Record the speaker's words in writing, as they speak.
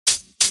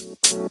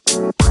Hi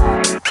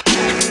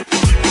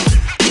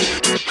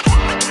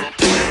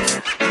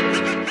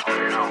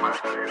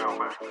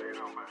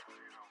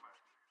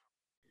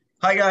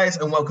guys,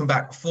 and welcome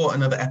back for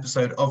another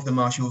episode of the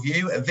Martial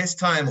View. This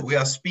time we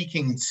are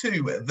speaking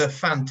to the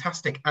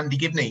fantastic Andy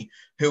Gibney,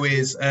 who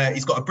is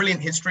he's got a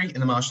brilliant history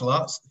in the martial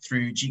arts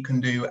through Jeet Kune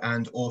Do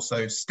and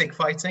also stick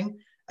fighting.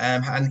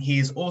 And he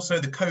is also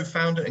the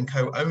co-founder and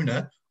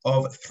co-owner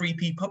of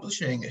 3P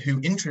Publishing, who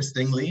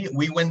interestingly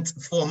we went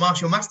for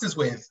Martial Masters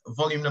with,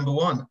 volume number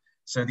 1.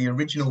 So the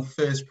original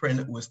first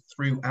print was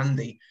through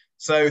Andy.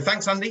 So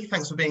thanks, Andy.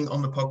 Thanks for being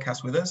on the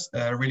podcast with us.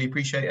 Really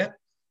appreciate it.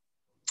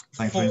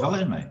 Thanks for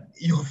inviting me.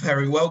 You're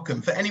very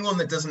welcome. For anyone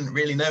that doesn't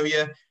really know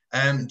you,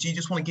 do you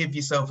just want to give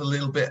yourself a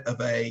little bit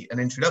of an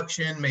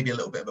introduction, maybe a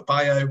little bit of a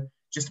bio,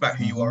 just about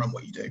who you are and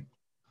what you do?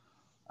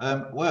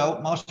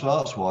 Well, martial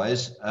arts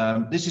wise,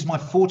 this is my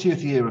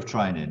 40th year of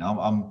training.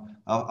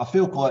 I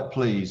feel quite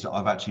pleased that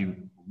I've actually,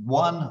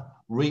 1,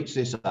 reached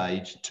this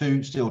age,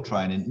 2, still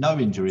training, no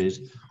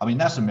injuries. I mean,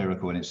 that's a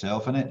miracle in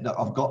itself, isn't it? That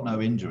I've got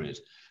no injuries.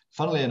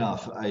 Funnily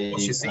enough,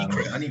 what's your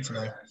secret? I need to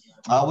know.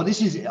 Well,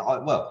 this is,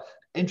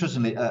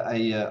 interestingly,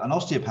 an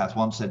osteopath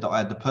once said that I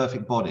had the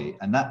perfect body,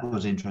 and that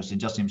was interesting,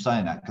 just him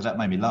saying that, because that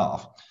made me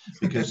laugh.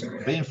 Because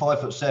being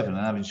 5'7" and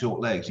having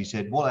short legs, he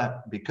said,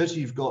 because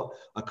you've got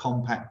a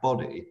compact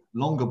body,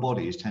 longer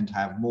bodies tend to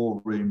have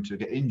more room to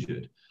get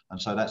injured,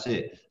 and so that's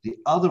it. The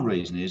other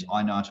reason is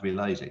I know how to be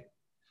lazy.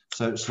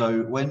 So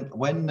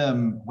when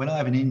I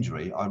have an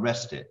injury, I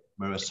rest it,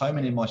 whereas so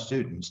many of my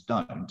students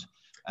don't.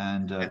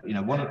 And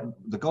one of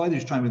the guy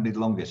who's trained with me the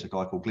longest, a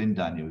guy called Glyn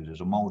Daniels,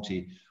 who's a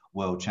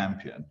multi-world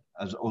champion,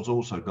 has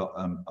also got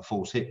a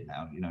false hip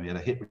now. He had a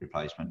hip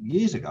replacement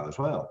years ago as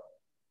well.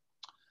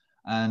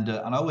 And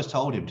I always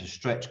told him to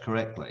stretch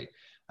correctly.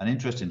 And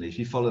interestingly, if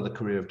you follow the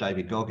career of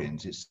David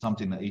Goggins, it's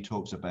something that he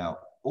talks about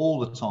all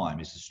the time,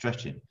 is the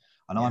stretching.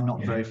 And I'm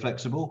not very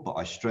flexible, but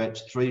I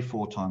stretch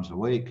 3-4 times a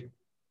week.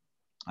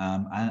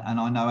 And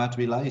I know how to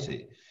be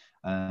lazy.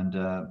 And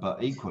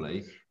but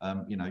equally,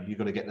 you've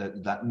got to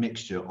get that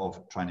mixture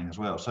of training as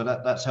well. So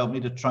that's helped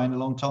me to train a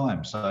long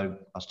time. So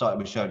I started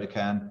with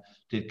Shotokan,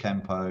 did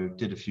Kempo,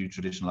 did a few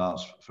traditional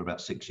arts for about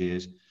 6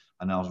 years.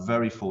 And I was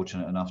very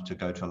fortunate enough to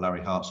go to a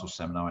Larry Hartsell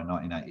seminar in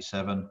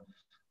 1987.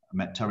 I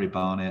met Terry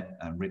Barnett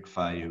and Rick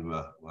Fay, who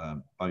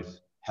were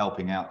both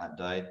helping out that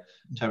day.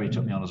 Terry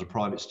took me on as a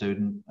private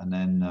student, and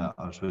then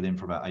I was with him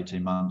for about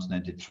 18 months, and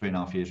then did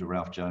 3.5 years with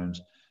Ralph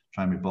Jones,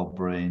 trained with Bob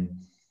Breen.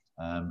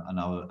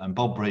 And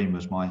Bob Breen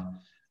was my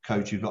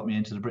coach who got me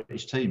into the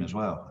British team as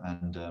well.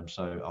 And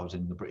so I was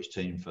in the British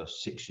team for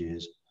 6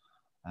 years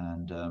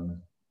and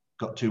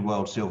got 2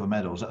 world silver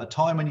medals at a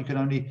time when you could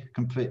only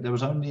compete. There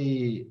was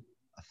only,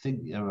 I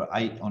think there were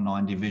 8 or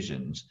 9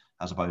 divisions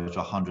as opposed to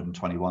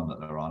 121 that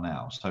there are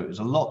now. So it was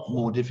a lot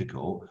more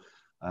difficult.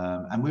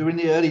 And we were in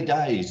the early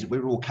days. We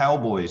were all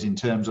cowboys in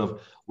terms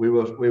of it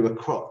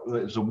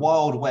was a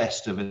wild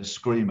west of a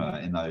screamer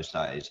in those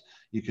days.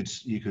 You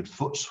could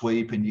foot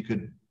sweep and you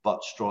could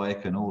butt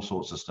strike and all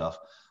sorts of stuff.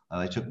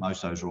 They took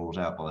most of those rules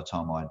out by the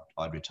time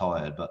I'd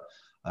retired. But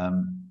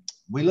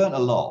we learned a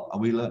lot,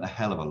 and we learned a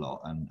hell of a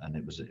lot, and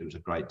it was a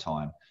great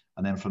time.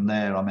 And then from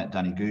there, I met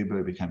Danny Guber,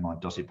 who became my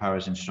Dossie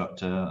Paris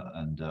instructor,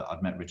 and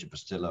I'd met Richard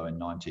Pastillo in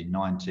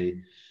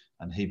 1990,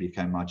 and he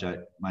became my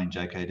main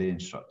JKD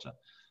instructor.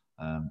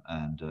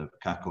 And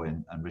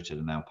Kako and Richard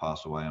are now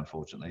passed away,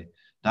 unfortunately.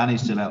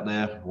 Danny's still out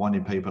there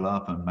winding people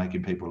up and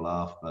making people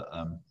laugh, but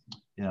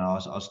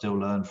I still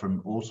learn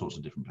from all sorts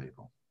of different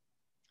people.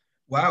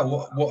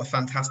 Wow, what a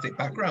fantastic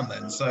background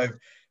then. So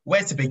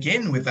where to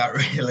begin with that,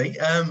 really?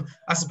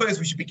 I suppose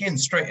we should begin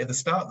straight at the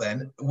start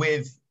then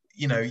with,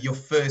 your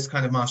first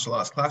kind of martial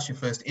arts class, your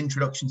first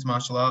introduction to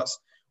martial arts.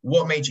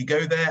 What made you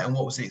go there, and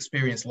what was the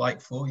experience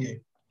like for you?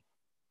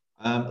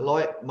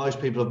 Like most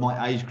people of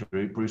my age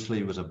group, Bruce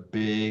Lee was a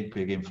big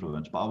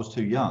influence, but I was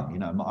too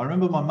young. I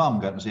remember my mum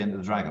going to see Enter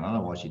the Dragon. I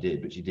don't know why she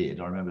did, but she did.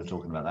 I remember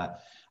talking about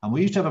that. And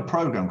we used to have a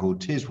program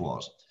called Tiz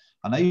Was,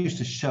 and they used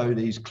to show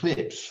these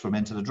clips from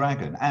Enter the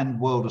Dragon and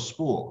World of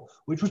Sport,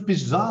 which was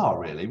bizarre,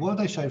 really. Why do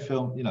they show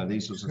film,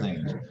 these sorts of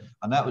things?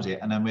 And that was it.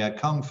 And then we had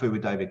Kung Fu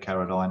with David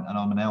Carradine, and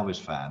I'm an Elvis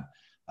fan.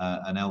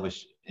 And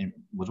Elvis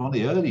was one of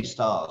the early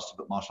stars to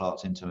put martial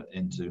arts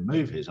into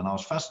movies, and I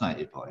was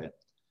fascinated by it.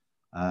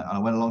 And I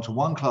went along to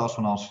one class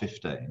when I was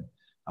 15,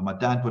 and my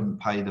dad wouldn't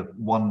pay the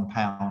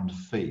 £1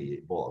 fee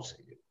it was.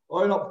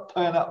 I'm not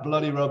paying that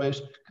bloody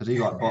rubbish, because he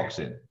liked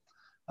boxing.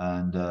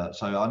 And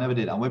so I never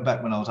did. I went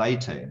back when I was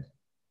 18.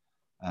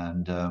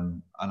 And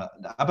how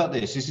about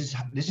this?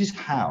 This is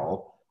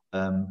how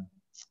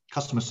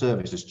customer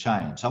service has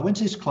changed. So I went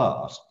to this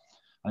class,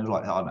 and it was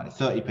like, I don't know,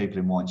 30 people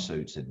in white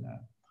suits in there.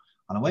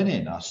 And I went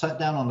in, and I sat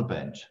down on the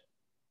bench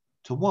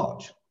to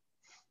watch.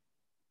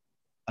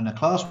 And the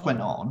class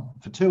went on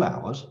for 2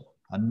 hours,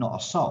 and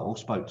not a soul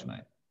spoke to me.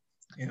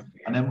 Yeah.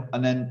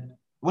 And then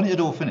when it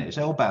had all finished,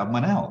 they all bowed and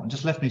went out and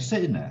just left me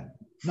sitting there.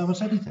 No one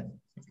said anything.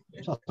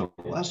 So I thought,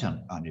 well, that's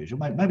unusual.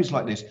 Maybe it's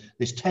like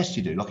this test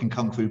you do, like in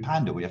Kung Fu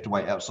Panda, where you have to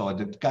wait outside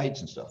the gates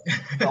and stuff.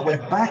 I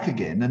went back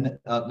again, and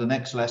the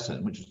next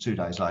lesson, which was 2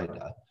 days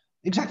later,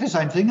 exactly the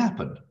same thing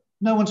happened.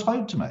 No one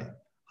spoke to me.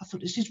 I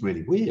thought, this is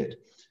really weird.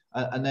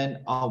 And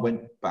then I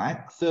went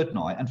back third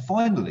night, and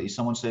finally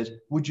someone said,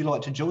 would you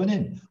like to join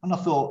in? And I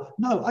thought,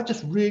 no, I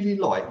just really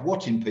like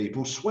watching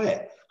people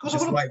sweat. Because I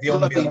Just want like the to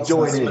bloody ambiance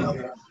join and in.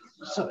 smell.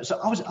 So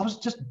I was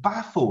just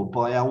baffled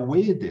by how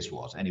weird this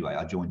was. Anyway,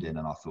 I joined in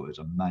and I thought it was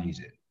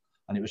amazing.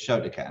 And it was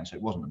Shotokan, so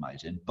it wasn't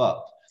amazing,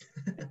 but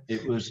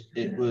it was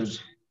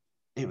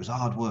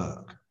hard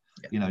work.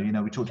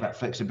 Yeah. We talked about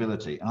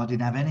flexibility, and I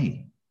didn't have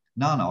any.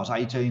 None. I was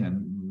 18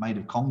 and made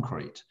of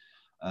concrete.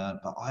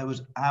 But I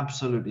was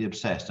absolutely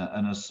obsessed,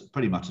 and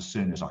pretty much as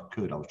soon as I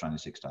could, I was training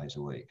 6 days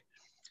a week.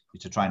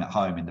 Used to train at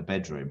home in the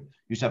bedroom.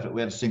 We had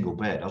a single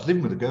bed. I was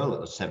living with a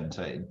girl at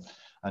 17,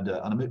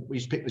 and we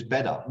used to pick this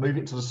bed up, move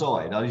it to the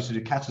side. I used to do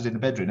catters in the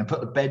bedroom and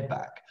put the bed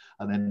back,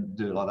 and then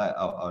do it like that.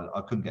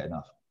 I couldn't get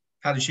enough.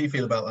 How did she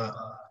feel about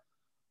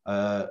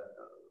that?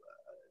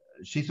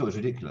 She thought it was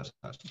ridiculous,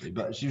 actually,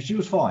 but she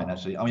was fine,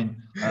 actually. I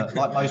mean,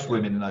 like most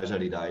women in those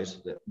early days,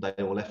 they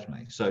all left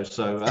me. So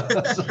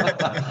needless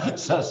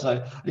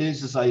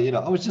to say,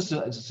 I was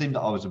it seemed that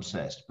I was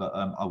obsessed, but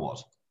I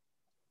was.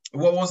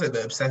 What was it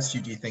that obsessed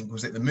you, do you think?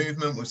 Was it the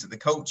movement? Was it the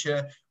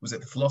culture? Was it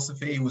the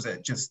philosophy? Was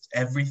it just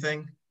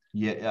everything?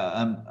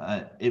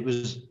 Yeah, it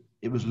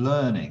was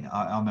learning.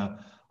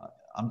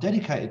 I'm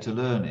dedicated to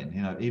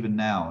learning. Even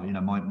now,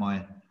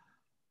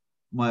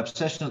 my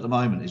obsession at the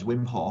moment is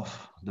Wim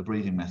Hof, the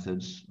breathing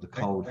methods, the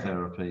cold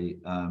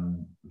therapy,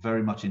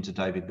 very much into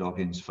David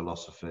Goggins'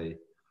 philosophy,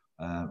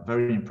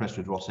 very impressed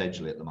with Ross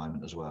Edgley at the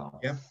moment as well.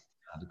 Yeah.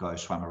 The guy who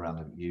swam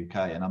around the UK.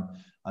 And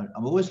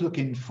I'm always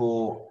looking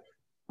for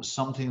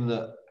something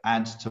that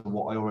adds to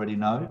what I already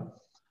know,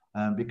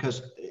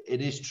 because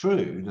it is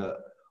true that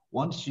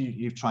once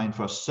you've trained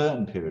for a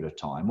certain period of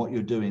time, what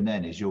you're doing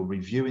then is you're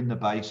reviewing the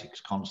basics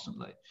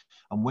constantly.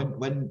 And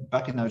when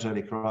back in those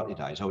early karate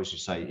days, I always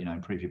used to say,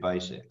 improve your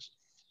basics.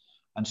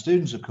 And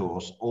students, of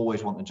course,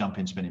 always want the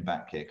jumping, spinning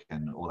back kick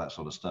and all that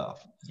sort of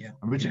stuff. Yeah.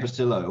 And Richard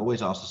Bastillo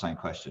always asked the same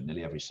question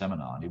nearly every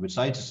seminar. And he would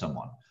say to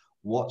someone,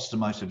 what's the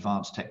most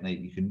advanced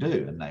technique you can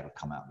do? And they would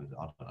come out with,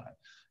 I don't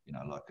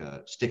know, like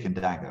a stick and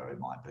dagger, it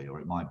might be, or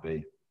it might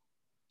be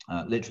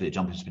literally a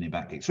jumping, spinning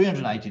back kick,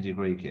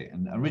 380-degree kick.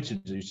 And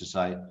Richard used to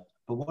say,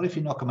 but what if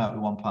you knock them out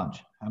with one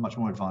punch? How much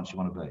more advanced you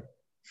want to be?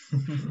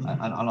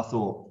 and I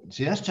thought,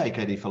 see, that's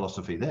JKD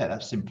philosophy there.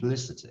 That's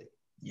simplicity.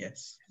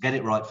 Yes. Get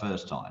it right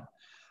first time.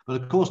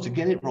 But of course, to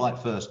get it right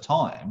first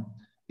time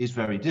is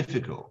very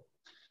difficult.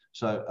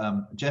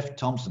 So Jeff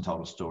Thompson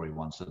told a story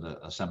once at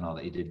a seminar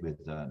that he did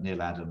with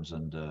Neil Adams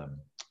and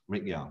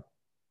Rick Young.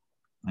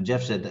 And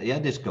Jeff said that he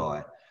had this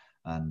guy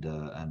and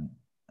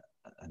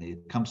he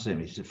come to see him.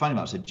 He said, funny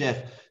enough, I said, Jeff,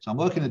 so I'm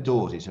working the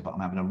doors. He said, but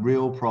I'm having a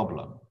real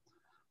problem.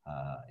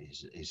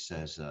 He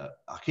says, I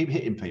keep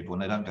hitting people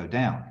and they don't go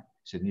down.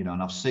 He said,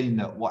 and I've seen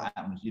that what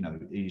happens,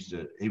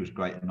 he was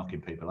great at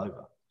knocking people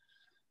over.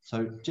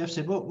 So Jeff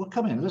said, well,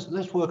 come in,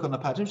 let's work on the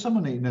pads. If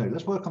someone he knew,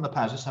 let's work on the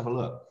pads, let's have a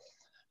look.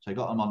 So he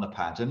got him on the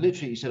pads and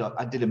literally he said,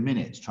 I did a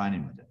minute's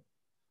training with him.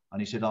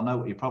 And he said, I know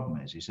what your problem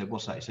is. He said,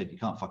 what's that? He said, you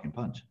can't fucking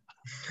punch.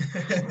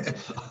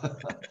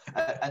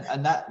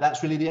 and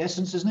that's really the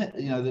essence, isn't it?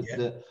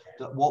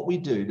 That what we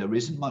do, there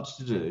isn't much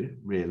to do,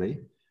 really.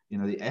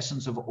 The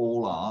essence of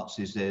all arts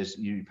is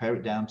you pare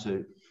it down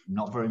to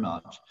not very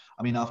much.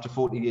 I mean, after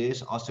 40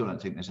 years, I still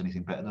don't think there's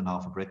anything better than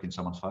half a brick in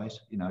someone's face.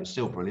 It's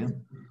still brilliant.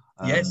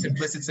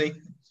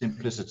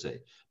 Simplicity.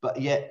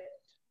 But yet,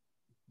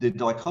 the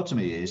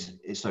dichotomy is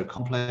it's so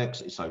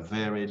complex, it's so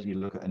varied. You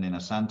look at an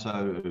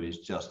Inasanto, who is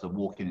just a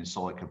walking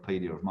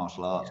encyclopedia of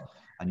martial arts,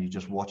 and you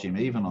just watch him,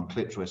 even on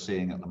clips we're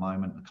seeing at the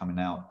moment coming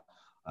out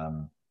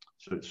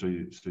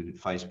through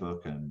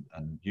Facebook and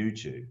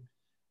YouTube,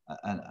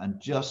 and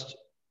just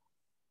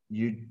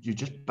you're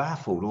just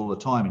baffled all the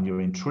time, and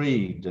you're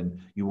intrigued, and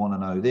you want to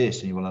know this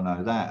and you want to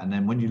know that. And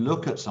then when you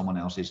look at someone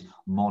else's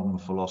modern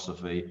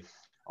philosophy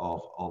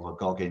of a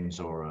Goggins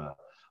or a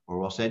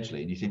Ross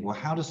Edgley, and you think, well,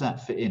 how does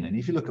that fit in? And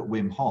if you look at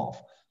Wim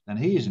Hof, then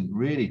he isn't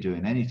really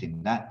doing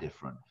anything that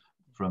different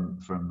from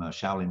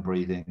Shaolin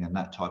breathing and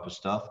that type of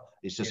stuff.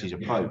 It's just his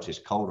approach, his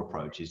cold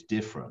approach is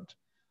different.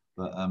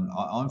 But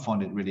I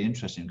find it really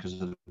interesting because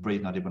of the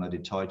breathing I did when I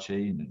did Tai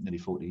Chi nearly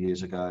 40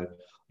 years ago,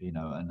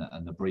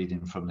 and the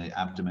breathing from the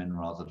abdomen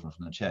rather than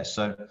from the chest.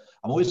 So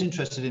I'm always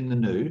interested in the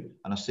new,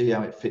 and I see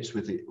how it fits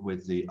with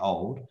the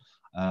old.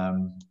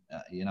 And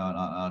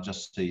I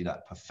just see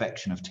that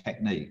perfection of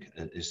technique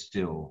is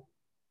still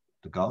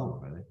the goal,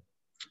 really.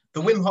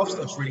 The Wim Hof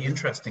stuff's really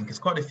interesting because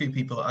quite a few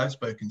people that I've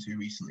spoken to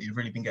recently have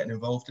really been getting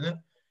involved in it.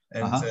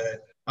 And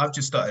I've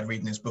just started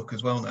reading his book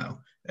as well now.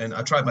 And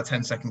I tried my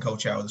 10-second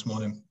cold shower this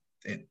morning.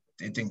 It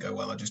didn't go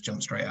well. I just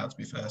jumped straight out, to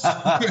be fair.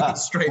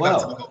 Straight back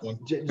to the hot one.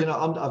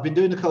 I've been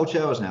doing the cold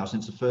showers now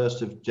since the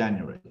 1st of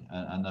January.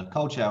 And the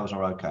cold showers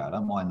are okay. I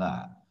don't mind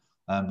that.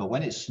 But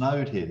when it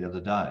snowed here the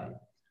other day,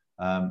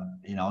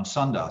 on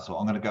Sunday, I thought,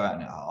 I'm going to go out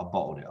and I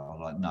bottled it. I was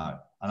like, no.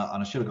 And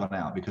I should have gone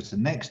out because the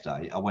next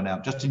day I went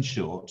out just in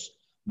shorts,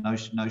 no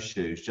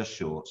shoes, just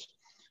shorts,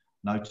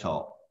 no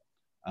top.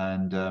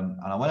 And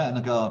I went out in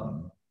the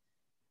garden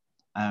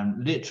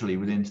And literally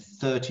within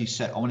 30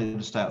 seconds, I wanted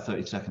to stay out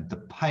 30 seconds. The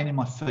pain in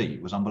my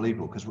feet was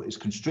unbelievable because it's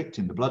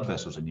constricting the blood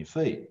vessels in your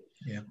feet.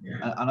 Yeah.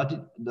 And I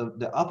did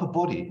the upper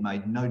body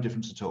made no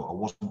difference at all. I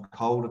wasn't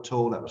cold at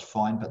all. That was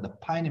fine. But the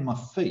pain in my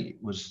feet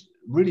was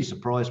really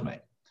surprised me.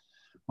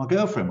 My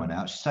girlfriend went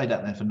out. She stayed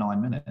out there for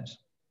 9 minutes.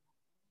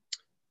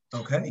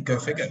 Okay, go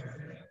figure.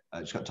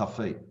 She's got tough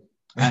feet.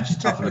 And she's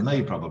tougher than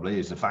me, probably,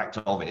 is the fact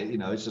of it. You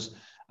know, it's just,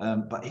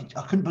 but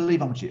I couldn't believe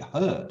how much it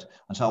hurt.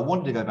 And so I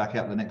wanted to go back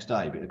out the next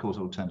day, but of course it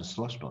all turned to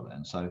slush by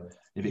then. So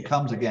if it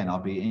comes again,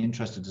 I'd be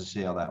interested to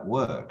see how that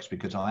works,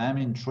 because I am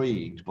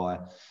intrigued by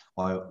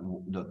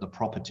the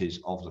properties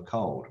of the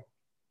cold.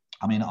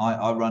 I mean,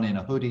 I run in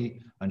a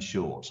hoodie and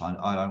shorts.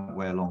 I don't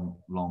wear long.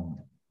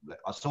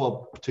 I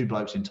saw 2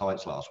 blokes in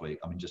tights last week.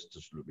 I mean, just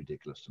look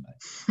ridiculous to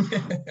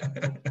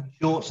me.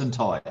 Shorts and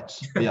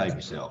tights, behave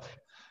yourself.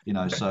 You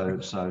know, so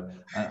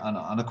and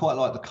I quite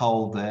like the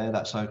cold there.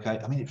 That's okay.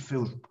 I mean, it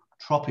feels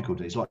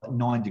tropical. It's like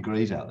 9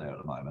 degrees out there at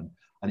the moment,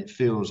 and it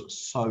feels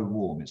so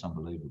warm. It's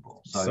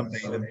unbelievable. So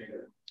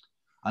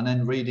and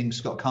then reading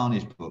Scott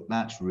Carney's book,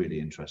 that's really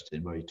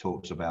interesting, where he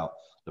talks about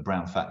the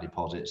brown fat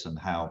deposits and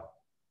how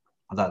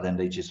that then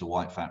leaches to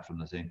white fat from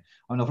the thing.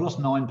 I mean, I've lost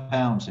 9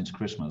 pounds since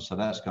Christmas, so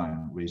that's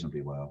going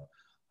reasonably well.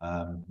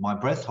 My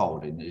breath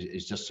holding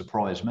is just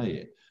surprised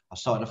me. I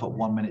started off at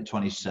 1 minute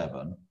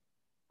 27.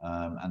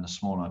 And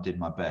this morning I did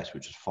my best,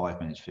 which was 5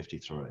 minutes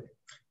 53.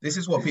 This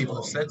is what people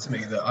have said to me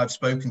that I've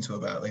spoken to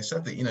about. They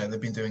said that, you know,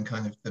 they've been doing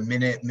kind of the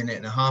minute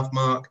and a half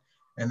mark.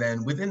 And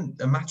then within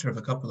a matter of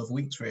a couple of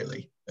weeks,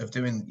 really, of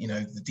doing, you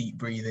know, the deep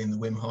breathing, the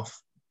Wim Hof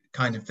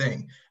kind of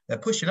thing, they're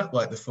pushing up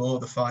like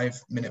the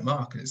 5 minute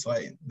mark. And it's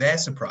like, they're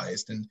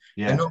surprised and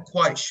they're not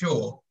quite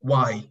sure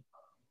why.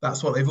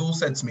 That's what they've all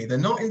said to me. They're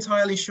not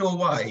entirely sure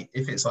why,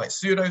 if it's like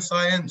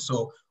pseudoscience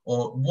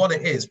or what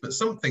it is, but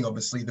something,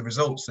 obviously, the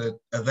results are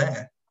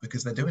there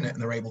because they're doing it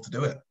and they're able to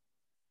do it.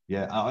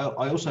 Yeah,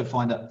 I also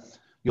find that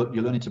you're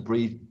learning to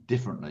breathe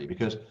differently,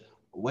 because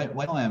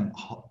when I am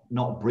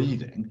not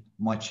breathing,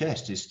 my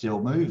chest is still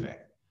moving.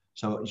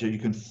 So you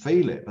can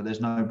feel it, but there's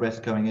no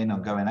breath going in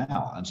and going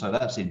out. And so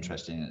that's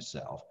interesting in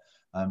itself.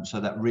 So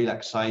that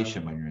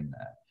relaxation when you're in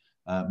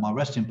there. My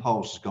resting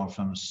pulse has gone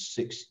from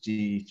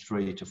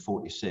 63 to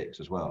 46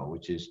 as well,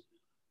 which is,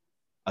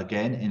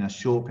 again, in a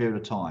short period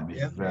of time,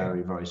 is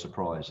very, very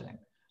surprising.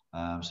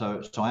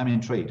 So I am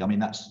intrigued. I mean,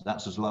 that's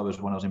as low as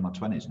when I was in my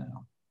 20s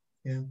now.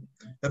 Yeah.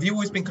 Have you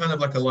always been kind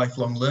of like a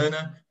lifelong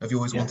learner? Have you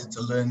always wanted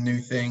to learn new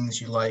things?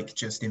 You like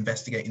just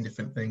investigating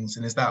different things?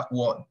 And is that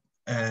what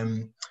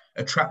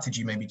attracted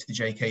you maybe to the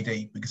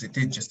JKD? Because it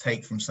did just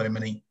take from so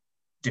many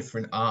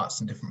different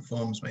arts and different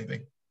forms,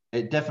 maybe.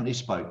 It definitely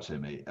spoke to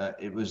me. I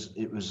live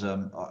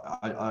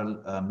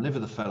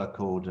with a fella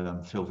called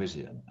Phil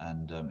Vizian,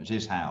 and it's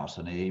his house,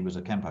 and he was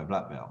a Kempo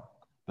black belt.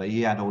 But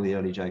he had all the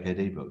early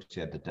JKD books. He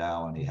had the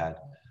Tao, and he had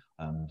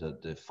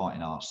the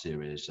Fighting Arts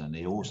series, and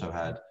he also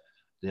had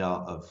the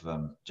art of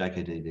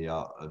JKD, the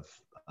art of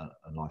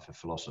a life of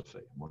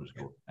philosophy, what is it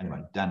called?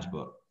 Anyway, Dan's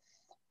book,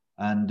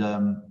 and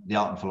the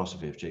art and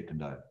philosophy of Jeet Kune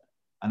Do.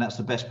 And that's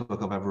the best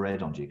book I've ever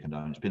read on Jeet Kune Do.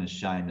 And it's been a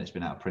shame that it's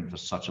been out of print for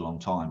such a long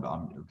time, but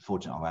I'm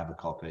fortunate I have a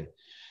copy.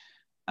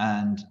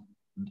 And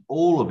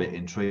all of it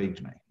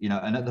intrigued me, you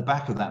know. And at the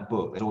back of that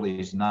book, there's all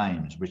these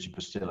names: Richard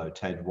Pastillo,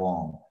 Ted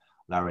Wong,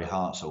 Larry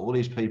Hartzell, all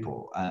these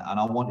people. And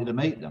I wanted to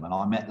meet them, and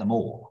I met them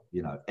all,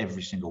 you know,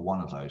 every single one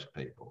of those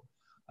people.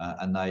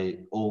 And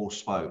they all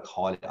spoke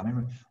highly. I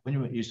mean, when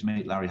you used to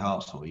meet Larry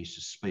Hartzell, he used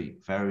to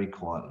speak very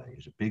quietly. He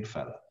was a big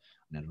fella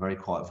and had a very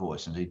quiet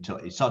voice. And he'd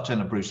start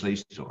telling a Bruce Lee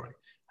story.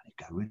 And he'd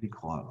go really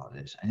quiet like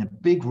this. And in a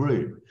big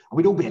room, and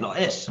we'd all be like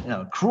this, you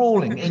know,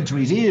 crawling into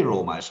his ear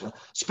almost.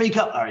 Speak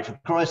up, Larry, for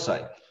Christ's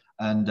sake.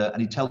 And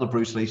he'd tell the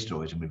Bruce Lee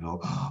stories, and we'd go,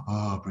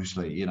 oh, Bruce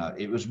Lee. You know,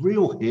 it was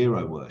real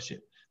hero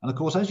worship. And of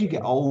course, as you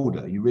get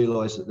older, you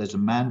realize that there's a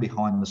man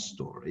behind the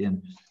story,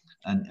 and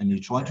you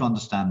try to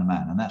understand the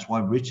man. And that's why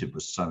Richard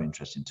was so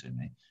interesting to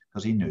me,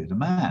 because he knew the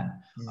man.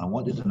 I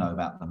wanted to know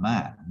about the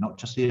man, not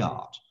just the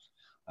art.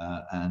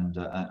 And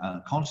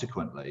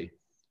consequently,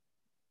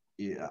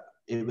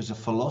 it was a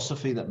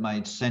philosophy that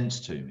made sense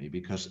to me,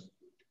 because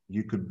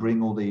you could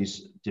bring all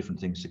these different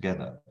things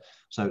together.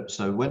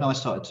 So when I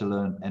started to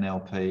learn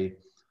NLP,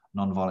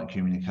 nonviolent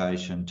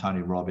communication,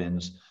 Tony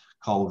Robbins,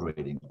 cold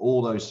reading,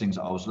 all those things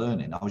that I was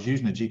learning, I was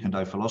using the Jeet Kune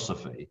Do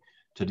philosophy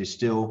to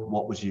distill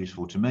what was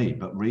useful to me,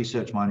 but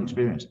research my own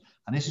experience.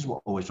 And this is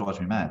what always drives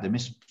me mad.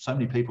 So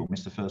many people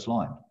miss the first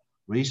line.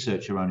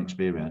 Research your own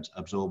experience,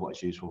 absorb what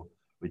is useful,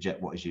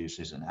 reject what is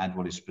useless, and add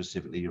what is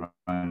specifically your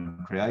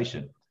own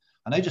creation.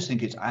 And they just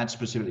think it's add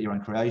specifically your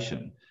own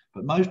creation.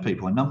 But most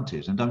people are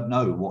numpties and don't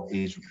know what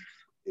is,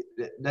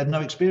 they have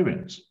no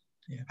experience.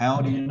 Yeah.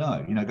 How do you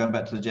know? You know, going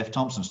back to the Jeff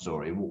Thompson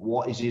story,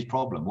 what is his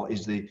problem? What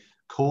is the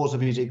cause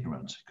of his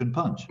ignorance? He couldn't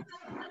punch.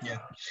 Yeah.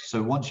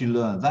 So once you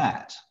learn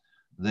that,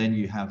 then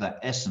you have that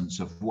essence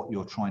of what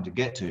you're trying to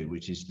get to,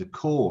 which is the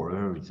core of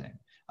everything.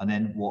 And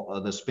then what are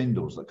the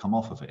spindles that come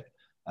off of it?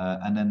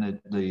 And then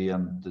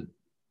the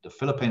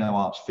Filipino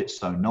arts fits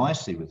so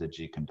nicely with the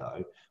Jeet Kune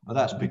Do. Well,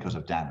 that's because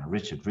of Dan and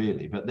Richard,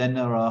 really. But then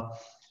there are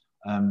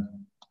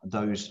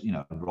those,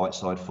 right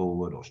side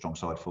forward or strong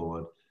side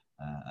forward,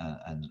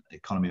 and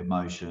economy of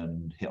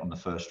motion, hit on the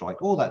first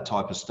strike, all that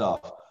type of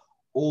stuff,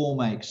 all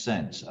makes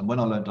sense. And when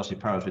I learned Dossi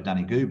Paros with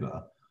Danny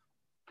Guber,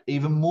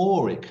 even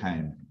more it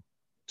came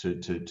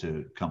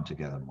to come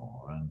together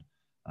more.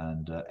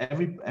 And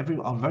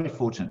I'm very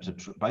fortunate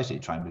to basically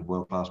train with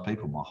world-class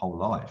people my whole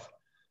life,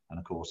 and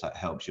of course that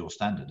helps your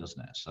standard,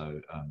 doesn't it? So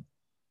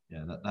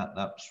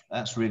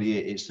that's really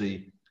it. It's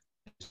the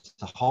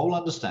whole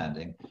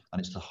understanding, and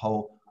it's the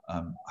whole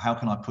how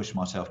can I push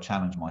myself,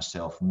 challenge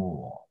myself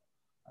more,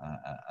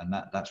 and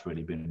that's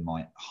really been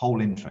my whole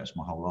interest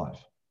my whole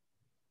life.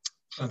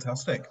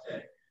 Fantastic.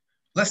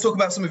 Let's talk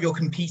about some of your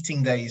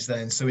competing days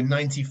then. So in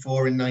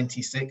 94 and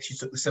 96, you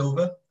took the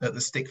silver at the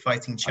Stick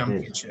Fighting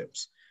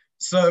Championships.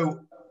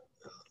 So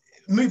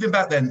moving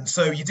back then,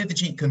 so you did the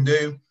Jeet Kune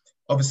Do.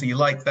 Obviously, you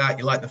like that.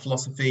 You like the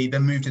philosophy.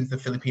 Then moved into the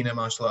Filipino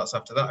martial arts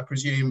after that, I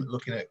presume,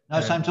 looking at...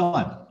 No, same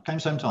time. Came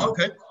same time.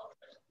 Okay.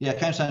 Yeah,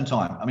 came same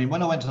time. I mean,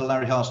 when I went to the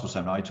Larry Haskell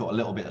seminar, I taught a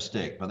little bit of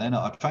stick, but then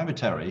I trained with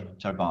Terry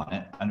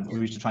Barnett, and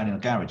we used to train in a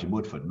garage in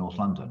Woodford, North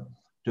London.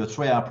 Do a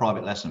 3-hour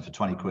private lesson for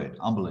 20 quid.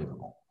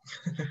 Unbelievable.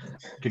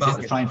 Could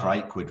get the train for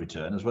 8 quid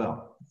return as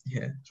well.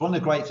 Yeah. It's one of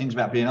the great things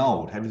about being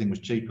old. Everything was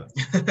cheaper.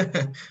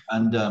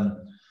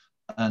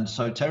 And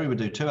so Terry would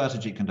do 2 hours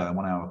of Jeet Kune Do and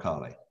 1 hour of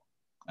Kali.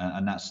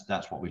 And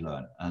that's what we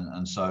learned.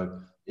 And so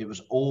it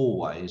was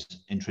always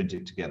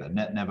intrinsic together,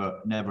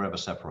 never ever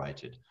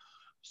separated.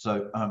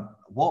 So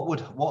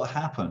what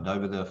happened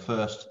over the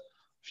first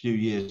few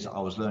years I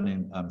was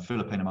learning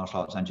Filipino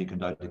martial arts and Jeet Kune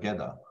Do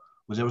together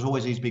was there was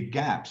always these big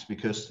gaps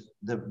because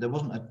there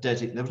wasn't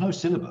there was no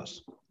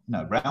syllabus.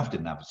 No, Ralph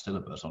didn't have a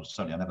syllabus.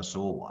 Certainly I never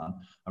saw one.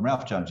 And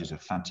Ralph Jones is a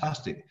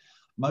fantastic,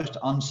 most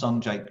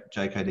unsung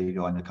JKD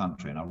guy in the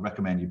country. And I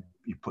recommend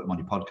you put him on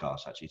your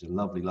podcast, actually. He's a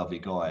lovely, lovely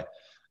guy.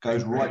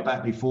 Goes right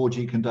back before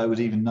Jeet Kune Do was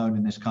even known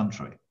in this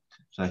country.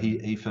 So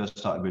he first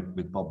started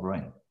with Bob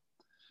Breen.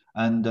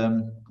 And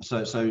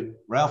so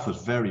Ralph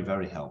was very,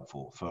 very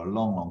helpful for a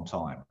long, long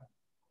time.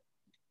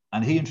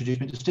 And he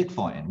introduced me to stick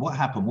fighting. What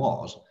happened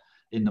was,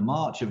 in the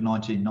March of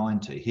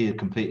 1990, he had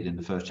competed in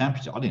the first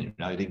championship. I didn't even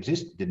know it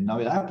existed, didn't know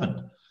it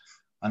happened.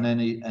 And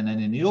then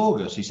in the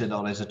August, he said,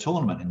 oh, there's a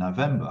tournament in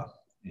November.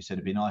 He said,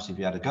 it'd be nice if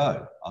you had a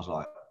go. I was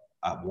like,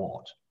 at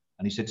what?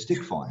 And he said,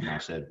 stick fighting. I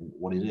said,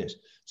 what is this?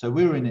 So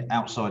we were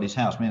outside his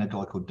house, me and a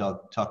guy called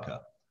Doug Tucker.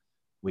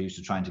 We used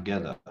to train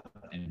together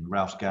in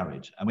Ralph's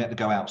garage, and we had to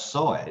go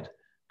outside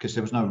because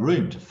there was no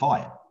room to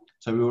fight.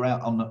 So we were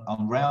out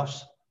on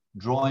Ralph's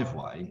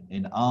driveway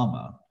in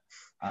Armour.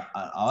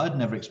 I had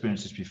never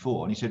experienced this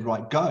before. And he said,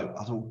 right, go.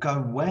 I thought, go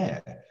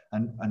where?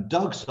 And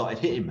Doug started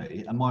hitting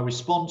me. And my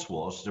response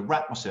was to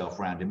wrap myself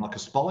around him like a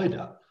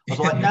spider. I was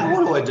like, now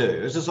what do I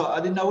do? It's just like,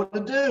 I didn't know what to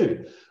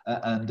do.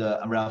 And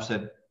Ralph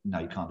said, no,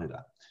 you can't do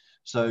that.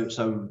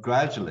 So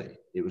gradually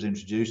it was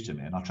introduced to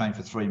me, and I trained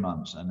for 3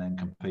 months and then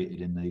competed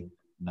in the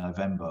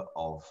November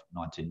of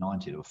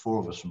 1990. There were 4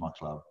 of us from my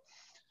club,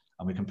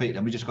 and we competed,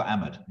 and we just got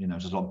hammered,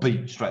 just like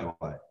beat straight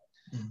away.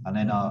 And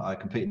then I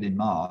competed in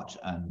March,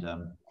 and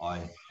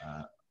I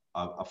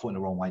fought in the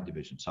wrong weight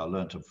division, so I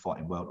learned to fight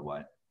in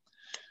welterweight.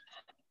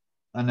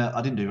 And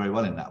I didn't do very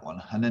well in that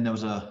one. And then there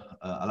was a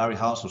Larry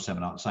Hartsell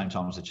seminar at the same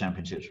time as the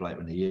championships later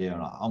in the year,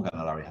 and I'm going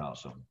to Larry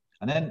Hartsell.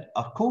 And then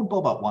I called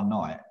Bob up one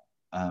night,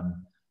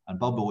 and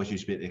Bob always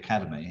used to be at the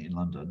academy in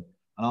London,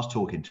 and I was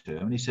talking to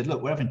him, and he said,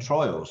 look, we're having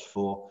trials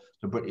for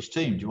the British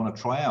team. Do you want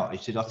to try out? He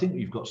said, I think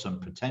you've got some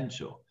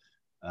potential.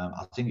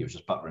 I think it was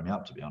just buttering me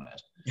up, to be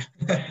honest.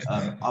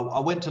 I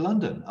went to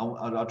London.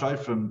 I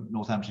drove from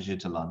Northamptonshire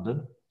to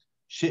London,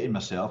 shitting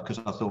myself because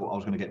I thought I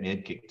was going to get my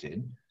head kicked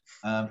in.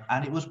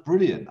 And it was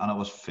brilliant. And I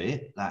was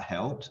fit. That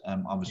helped.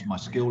 My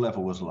skill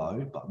level was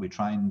low, but we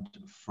trained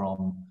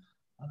I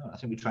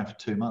think we trained for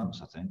 2 months,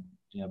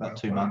 about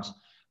 2 months.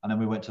 And then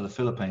we went to the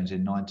Philippines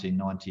in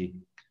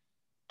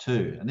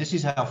 1992. And this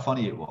is how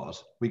funny it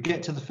was. We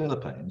get to the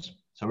Philippines.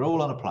 So we're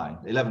all on a plane,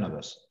 11 of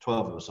us,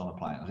 12 of us on a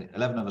plane, I think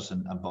 11 of us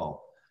and Bob.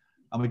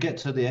 And we get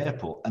to the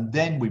airport, and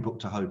then we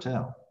booked a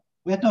hotel.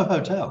 We had no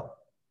hotel.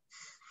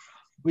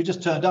 We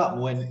just turned up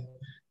and went,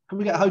 can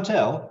we get a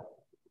hotel?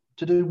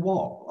 To do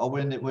what? Oh,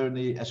 we're in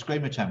the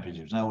Eskrima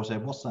Championships. And I always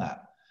said, what's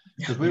that?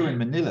 Because we were in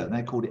Manila, and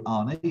they called it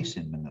Arnis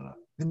in Manila.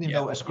 Didn't even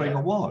know what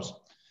Eskrima was.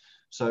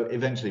 So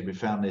eventually we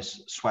found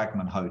this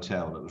Swagman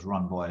hotel that was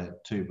run by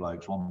 2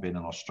 blokes, one being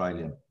an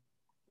Australian.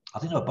 I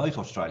think they were both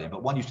Australian,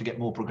 but one used to get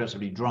more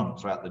progressively drunk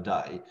throughout the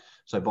day.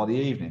 So by the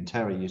evening,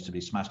 Terry used to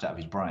be smashed out of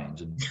his brains,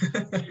 and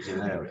it was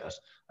hilarious.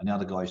 And the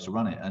other guy used to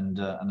run it. And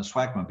the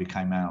Swagman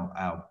became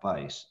our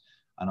base.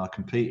 And I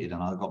competed,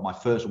 and I got my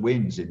first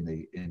wins in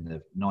the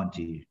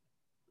 92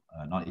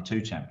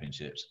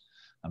 championships.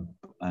 And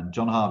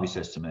John Harvey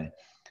says to me,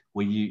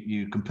 well,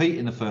 you compete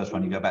in the first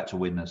one, you go back to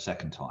win the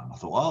second time. I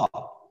thought,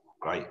 oh,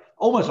 great.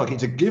 Almost like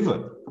it's a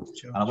given.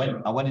 Sure,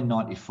 and I went in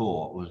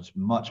 94, was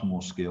much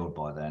more skilled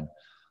by then.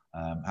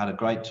 Had a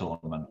great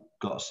tournament,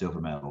 got a silver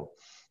medal,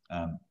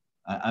 and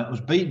it was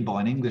beaten by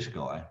an English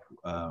guy,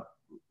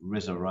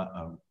 Reza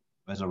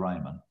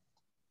Rahman,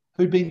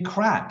 who'd been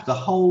crap the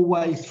whole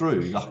way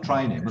through the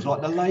training, was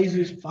like the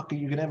laziest fucker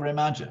you could ever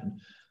imagine.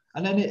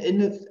 And then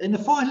in the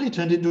final, he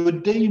turned into a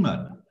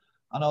demon.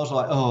 And I was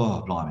like,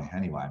 oh, blimey.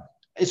 Anyway,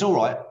 it's all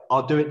right.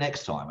 I'll do it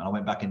next time. And I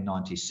went back in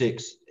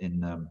 96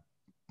 in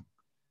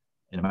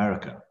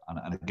America.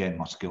 And again,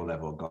 my skill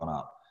level had gone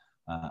up.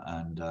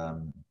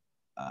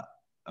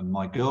 And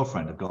my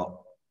girlfriend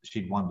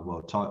she'd won the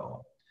world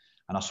title.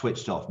 And I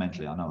switched off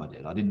mentally. I know I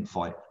did. I didn't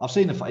fight. I've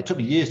seen the fight. It took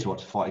me years to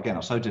watch the fight again. I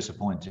was so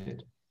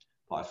disappointed.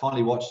 But I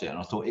finally watched it and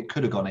I thought it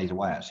could have gone either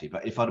way, actually.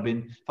 But if I'd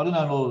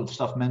known all the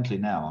stuff mentally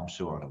now, I'm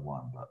sure I'd have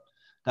won. But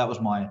that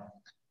was my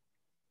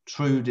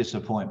true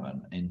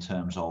disappointment in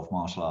terms of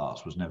martial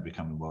arts, was never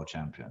becoming world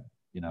champion.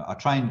 You know, I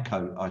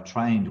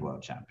trained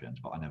world champions,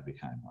 but I never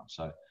became one.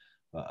 So,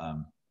 but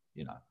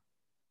you know,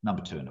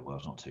 number 2 in the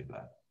world is not too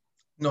bad.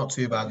 Not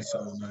too bad at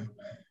all, no.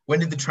 When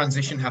did the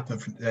transition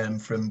happen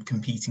from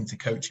competing to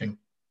coaching?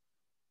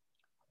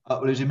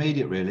 Well, it was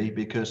immediate, really,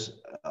 because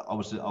I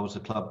was a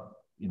club,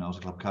 you know, I was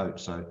a club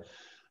coach. So,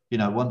 you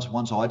know,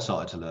 once I'd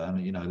started to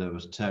learn, you know, there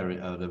was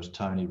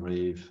Tony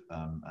Reeve,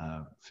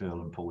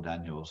 Phil and Paul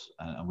Daniels,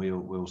 and we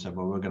all said,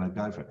 well, we're going to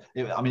go for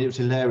it. I mean, it was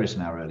hilarious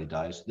in our early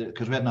days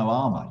because we had no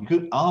armour.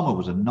 Armour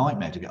was a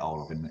nightmare to get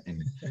hold of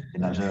in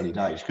those early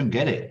days. You couldn't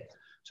get it.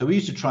 So we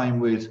used to train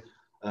with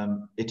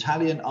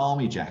Italian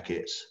army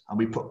jackets, and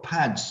we put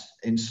pads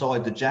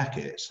inside the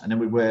jackets, and then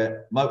we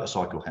wear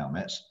motorcycle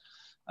helmets.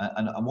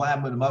 And what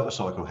happened with the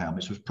motorcycle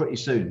helmets was pretty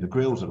soon the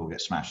grills would all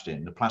get smashed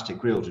in. The plastic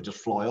grills would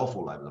just fly off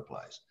all over the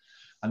place.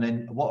 And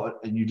then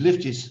you'd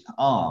lift his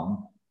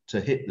arm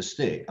to hit the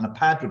stick, and a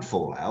pad would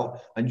fall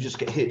out, and you just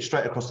get hit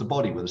straight across the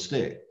body with a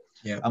stick.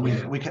 Yeah. And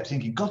we kept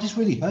thinking, God, this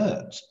really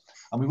hurts.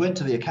 And we went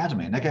to the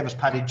academy, and they gave us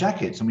padded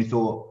jackets, and we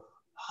thought,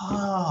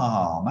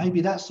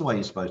 maybe that's the way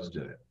you're supposed to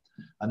do it.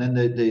 And then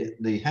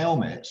the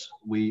helmets,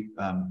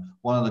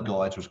 one of the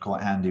guys was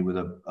quite handy with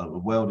a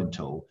welding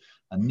tool,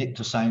 and nicked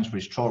a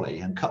Sainsbury's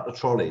trolley and cut the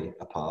trolley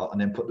apart,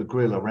 and then put the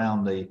grill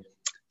around the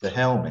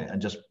helmet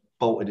and just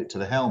bolted it to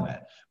the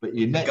helmet. But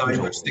your neck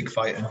was stick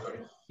fighting.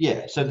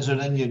 Yeah, so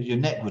then your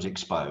neck was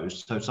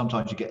exposed. So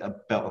sometimes you get a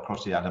belt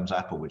across the Adam's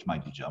apple, which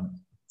made you jump.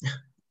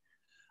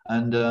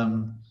 And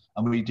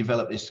we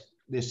developed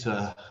this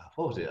what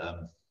was it?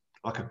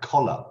 Like a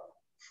collar.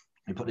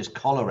 We put this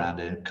collar around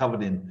it,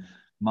 covered in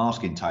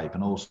masking tape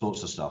and all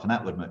sorts of stuff, and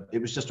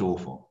it was just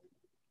awful.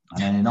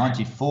 And then in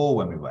 94,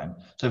 when we went,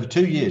 so for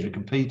 2 years we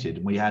competed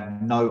and we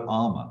had no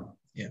armour.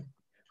 Yeah.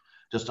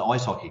 Just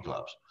ice hockey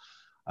gloves.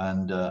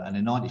 And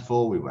in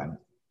 94 we went.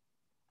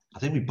 I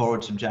think we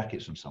borrowed some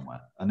jackets from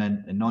somewhere. And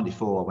then in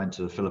 94 I went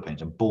to the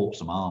Philippines and bought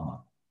some armour.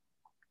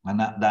 And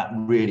that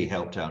really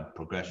helped our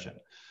progression.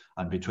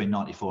 And between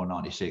 94 and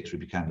 96 we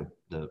became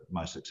the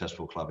most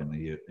successful club in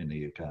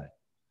the UK.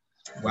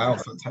 Wow,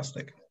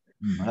 fantastic.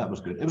 That was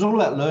good. It was all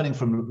about learning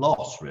from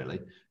loss, really.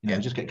 You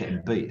just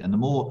getting beat. And the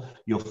more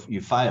you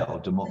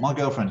failed, the more. My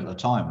girlfriend at the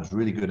time was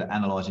really good at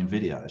analysing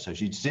videos. So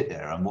she'd sit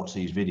there and watch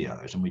these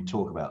videos and we'd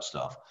talk about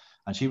stuff.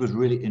 And she was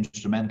really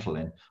instrumental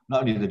in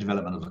not only the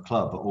development of the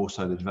club, but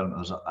also the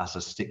development as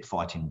a stick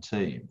fighting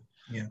team.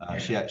 Yeah.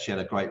 She had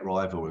a great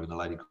rivalry with a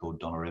lady called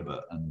Donna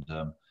Ribbett.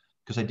 And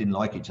because they didn't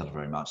like each other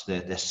very much,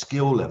 their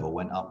skill level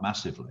went up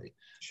massively.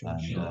 Sure.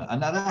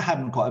 And that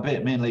happened quite a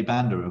bit. Me and Lee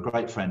Bander are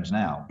great friends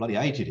now. Bloody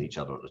hated each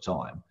other at the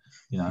time,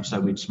 so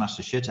we'd smash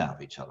the shit out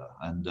of each other.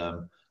 And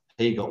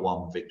he got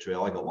one victory,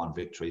 I got one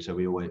victory. So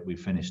we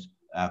finished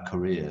our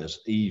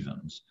careers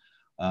evens.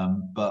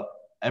 But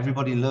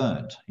everybody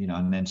learned,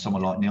 and then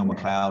someone like Neil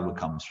McLeod would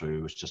come through.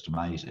 It was just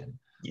amazing.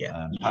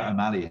 Pat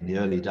O'Malley in the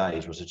early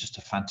days was just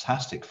a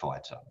fantastic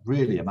fighter,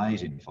 really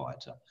amazing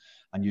fighter.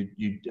 And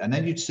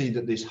then you'd see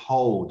that this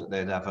hold that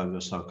they'd have over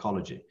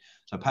psychology.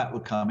 So Pat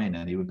would come in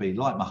and he would be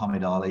like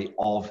Muhammad Ali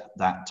of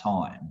that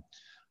time,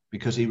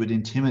 because he would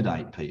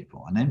intimidate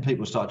people. And then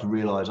people start to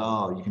realize,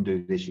 you can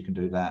do this, you can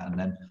do that. And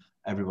then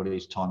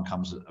everybody's time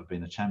comes of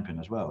being a champion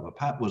as well. But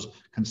Pat was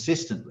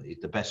consistently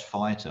the best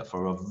fighter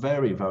for a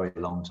very, very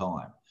long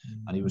time.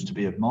 And he was to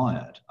be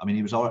admired. I mean,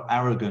 he was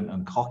arrogant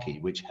and cocky,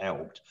 which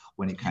helped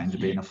when it came to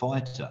being a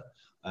fighter.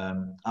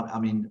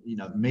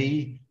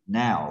 Me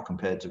now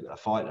compared to a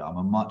fighter, I'm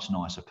a much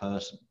nicer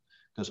person,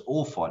 because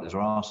all fighters are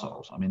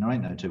arseholes. I mean, there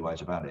ain't no two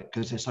ways about it,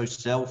 because they're so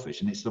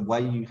selfish, and it's the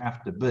way you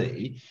have to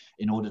be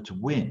in order to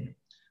win.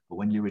 But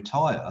when you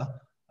retire,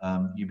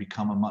 you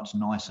become a much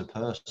nicer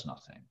person, I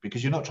think,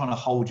 because you're not trying to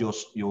hold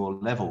your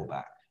level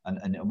back.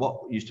 And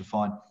what I used to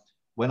find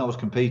when I was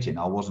competing,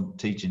 I wasn't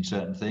teaching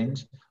certain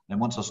things. And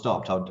once I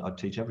stopped, I'd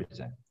teach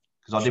everything,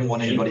 because I didn't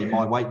want anybody in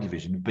my weight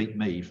division to beat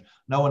me.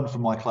 No one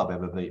from my club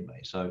ever beat me.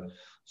 So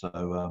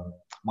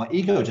my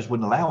ego just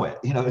wouldn't allow it.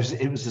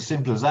 It was as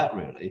simple as that,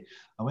 really.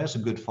 And we had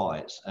some good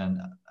fights. And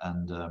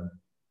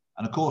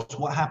of course,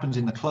 what happens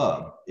in the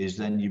club is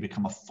then you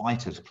become a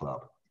fighters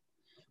club.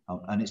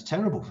 And it's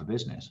terrible for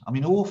business. I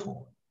mean,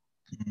 awful.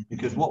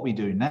 Because what we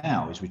do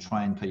now is we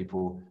train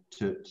people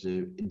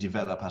to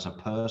develop as a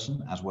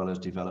person, as well as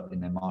develop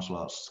in their martial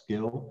arts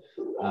skill.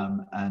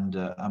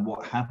 And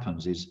what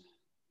happens is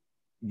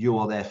you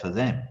are there for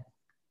them.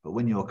 But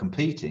when you're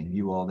competing,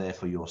 you are there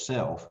for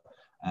yourself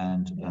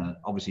And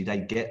obviously they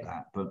get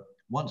that, but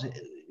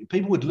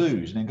people would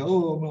lose and then go,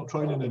 oh, I'm not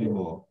training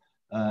anymore.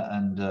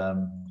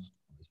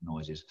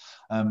 Noises.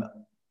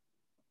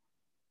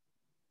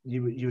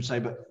 You would say,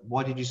 but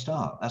why did you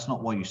start? That's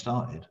not why you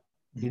started.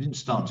 You didn't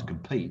start to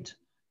compete.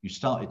 You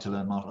started to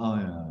learn martial. Oh,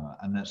 yeah.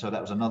 And so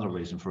that was another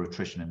reason for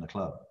attrition in the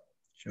club.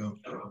 Sure.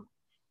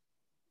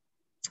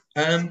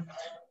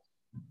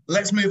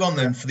 Let's move on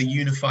then for the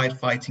unified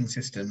fighting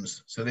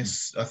systems. So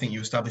this, I think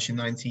you established in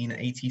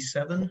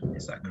 1987.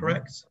 Is that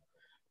correct?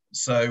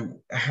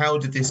 So how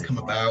did this come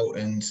about,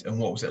 and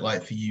what was it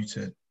like for you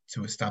to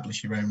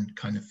establish your own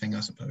kind of thing, I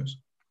suppose?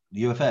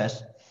 The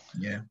UFS?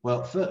 Yeah.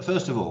 Well,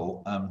 first of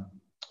all,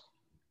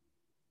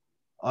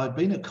 I'd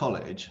been at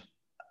college,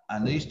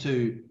 and these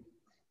two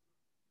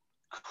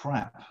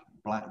crap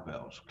black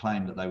belts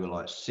claimed that they were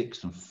like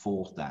 6th and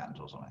 4th dans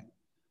or something.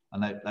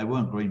 And they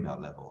weren't green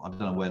belt level. I don't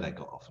know where they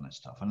got off on this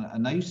stuff.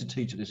 And they used to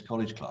teach at this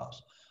college class.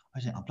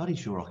 I said, I'm bloody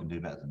sure I can do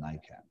better than they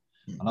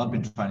can. And I'd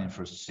been training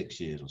for 6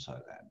 years or so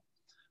then.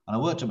 And I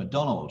worked at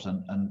McDonald's,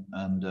 and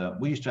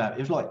we used to have, it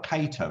was like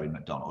Cato in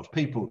McDonald's.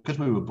 People, because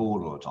we were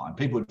bored all the time,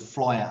 people would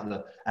fly out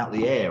of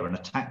the air and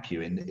attack you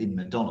in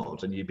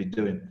McDonald's, and you'd be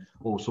doing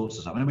all sorts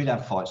of stuff. And we'd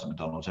have fights at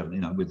McDonald's,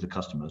 with the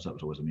customers. That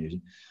was always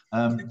amusing.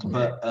 And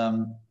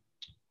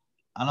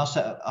I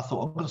thought,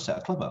 I'm going to set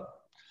a club up.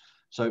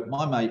 So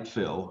my mate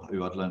Phil,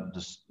 who I'd learned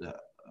the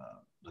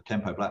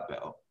Kempo black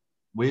belt,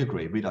 we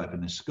agreed we'd open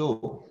this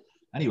school.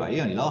 Anyway, he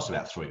only lasted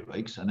about 3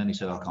 weeks, and then he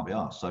said, I can't be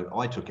asked. So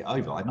I took it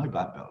over. I had no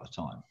black belt at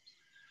the time.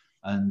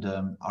 And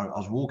I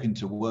was walking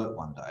to work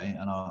one day,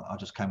 and I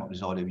just came up with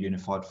this idea of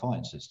unified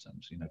fighting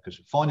systems, because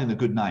finding the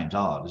good names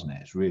hard, isn't it?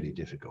 It's really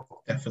difficult.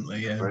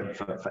 Definitely, yeah.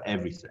 For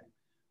everything.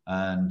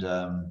 And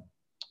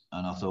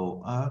I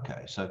thought, oh,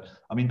 okay. So,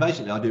 I mean,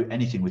 basically, I do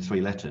anything with 3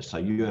 letters.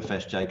 So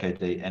UFS,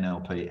 JKD,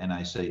 NLP,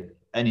 NAC,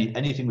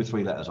 anything with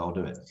 3 letters, I'll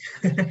do it.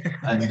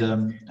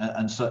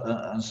 and so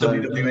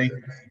WWE.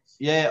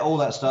 Yeah, all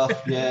that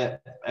stuff. Yeah,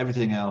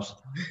 everything else.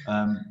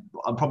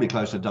 I'm probably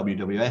closer to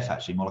WWF,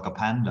 actually, more like a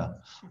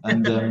panda.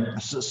 And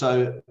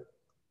so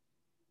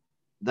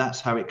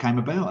that's how it came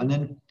about. And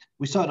then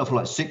we started off with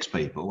like 6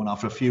 people, and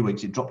after a few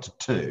weeks, it dropped to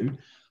 2.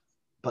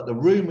 But the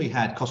room we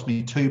had cost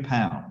me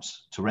 £2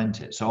 to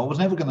rent it, so I was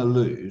never going to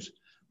lose.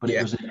 But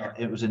it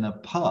was in a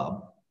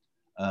pub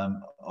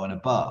or in a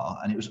bar,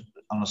 and it was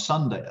on a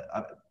Sunday.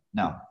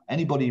 Now,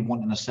 anybody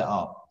wanting to set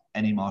up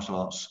any martial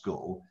arts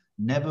school,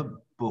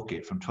 never book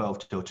it from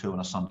 12 till 2 on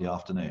a Sunday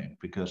afternoon,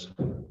 because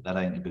that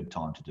ain't a good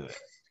time to do it.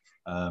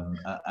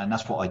 And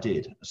that's what I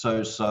did.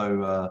 So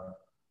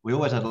we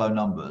always had low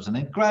numbers, and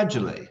then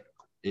gradually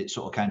it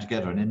sort of came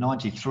together. And in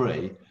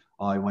 '93,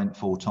 I went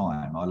full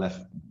time. I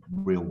left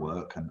real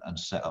work and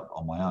set up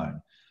on my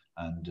own,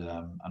 and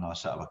I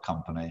set up a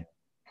company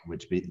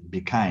which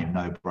became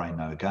No Brain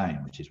No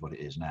Game, which is what it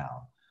is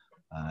now.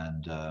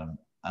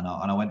 And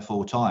I went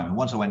full time. And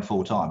once I went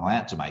full time, I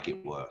had to make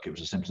it work. It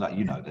was as simple as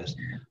that. This,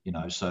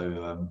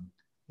 So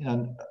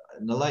in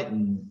the late,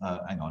 in the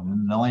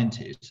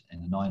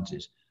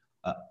 90s,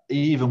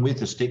 even with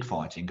the stick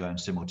fighting going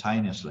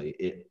simultaneously,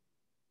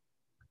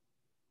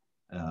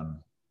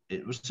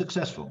 it was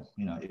successful.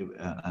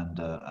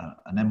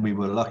 And then we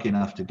were lucky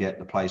enough to get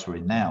the place we're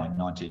in now in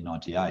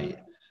 1998,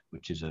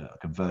 which is a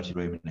converted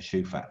room in a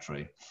shoe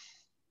factory.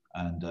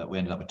 And we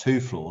ended up with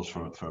 2 floors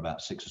for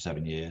about 6 or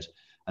 7 years.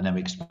 And then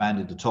we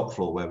expanded the top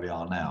floor where we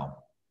are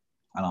now.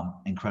 And I'm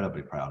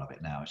incredibly proud of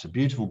it now. It's a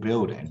beautiful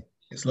building.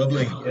 It's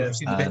lovely. Yeah, I've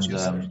seen the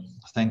pictures.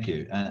 Thank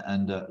you.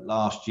 And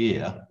last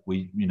year,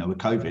 with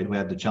COVID, we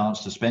had the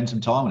chance to spend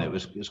some time on it.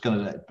 It's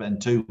going to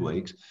spend 2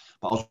 weeks.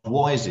 But I was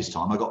wise this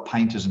time. I got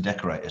painters and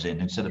decorators in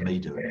instead of me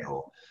doing it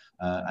all.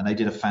 And they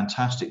did a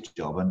fantastic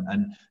job.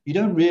 And you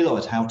don't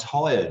realise how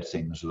tired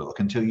things look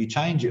until you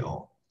change it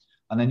all.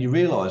 And then you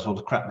realise all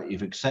the crap that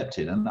you've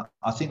accepted. And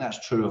I think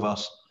that's true of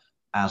us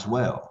as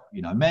well.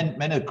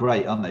 Men are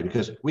great, aren't they?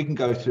 Because we can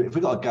go through, if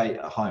we've got a gate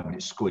at home and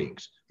it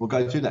squeaks, we'll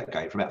go through that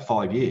gate for about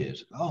 5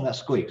 years. Oh, that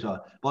squeaks. By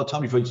the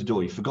time you've reached the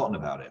door, you've forgotten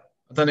about it.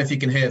 I don't know if you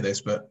can hear this,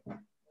 but...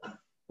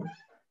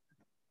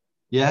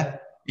 Yeah?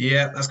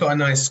 Yeah, that's got a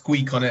nice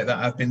squeak on it that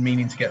I've been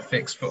meaning to get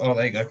fixed for,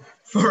 there you go,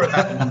 for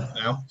about a month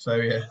now. So,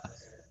 yeah.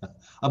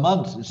 A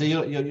month? So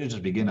you're just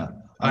a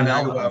beginner. I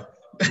know, well.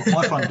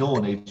 My front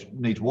door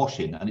needs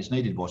washing, and it's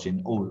needed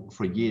washing all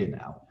for a year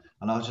now.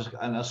 And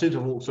as soon as I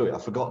walked through it,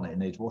 I've forgotten it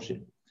needs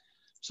washing.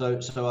 So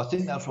I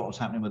think that's what was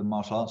happening with the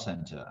martial arts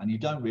centre, and you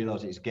don't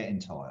realise it's getting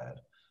tired.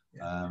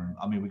 Yeah.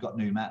 We got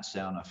new mats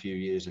down a few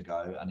years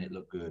ago, and it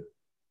looked good.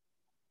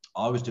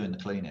 I was doing the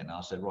cleaning, and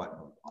I said, right,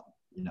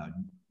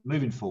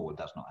 moving forward,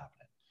 that's not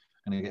happening.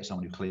 I'm going to get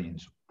someone who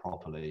cleans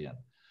properly. And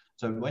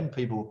so when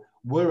people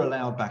were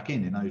allowed back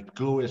in those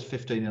glorious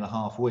 15 and a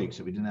half weeks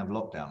that we didn't have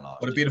lockdown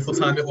last. What a beautiful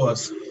time it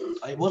was.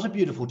 It was a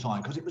beautiful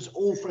time because it was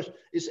all fresh.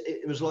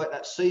 It was like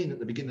that scene at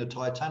the beginning of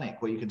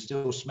Titanic where you can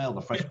still smell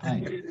the fresh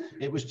paint.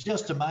 It was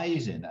just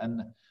amazing.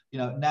 And,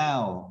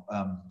 now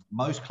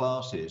most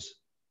classes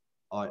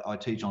I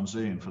teach on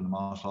Zoom from the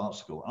martial arts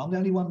school, and I'm the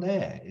only one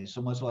there. It's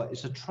almost like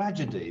it's a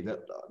tragedy that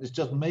it's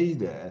just me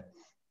there.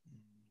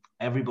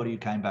 Everybody who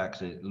came back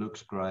said it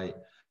looks great.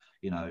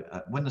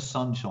 When the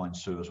sun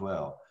shines through as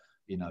well,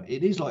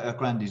 it is like a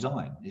grand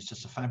design. It's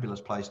just a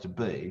fabulous place to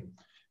be.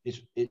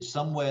 It's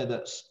somewhere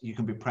that's you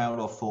can be proud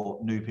of for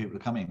new people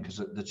to come in, because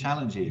the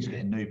challenge is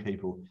getting new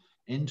people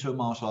into a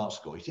martial arts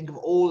school. You think of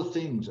all the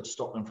things that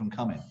stop them from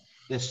coming.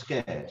 They're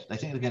scared. They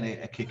think they're going to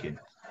get a kicking.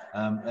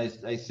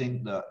 They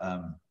think that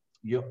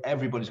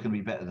everybody's going to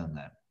be better than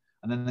them.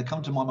 And then they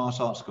come to my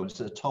martial arts school.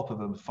 It's at the top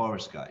of a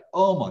forest gate.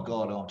 Oh my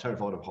God, I'm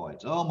terrified of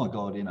heights. Oh my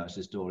God, it's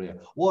this door here.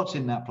 What's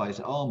in that place?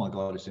 Oh my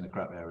God, it's in a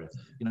crap area.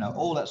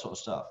 All that sort of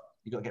stuff.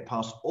 You've got to get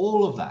past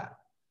all of that.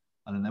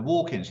 And then they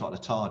walk in, it's like the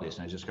TARDIS,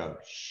 and they just go,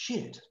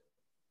 shit,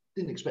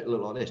 didn't expect it to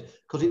look like this.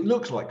 Because it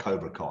looks like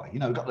Cobra Kai.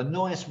 Got the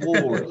nice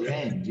wall at the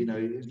end.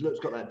 It's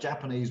got that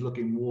Japanese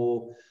looking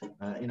wall.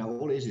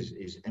 All it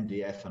is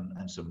MDF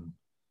and some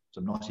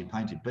nicely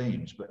painted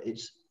beams. But it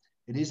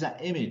is that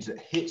image that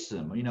hits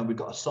them. We've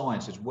got a sign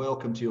that says,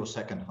 welcome to your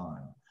second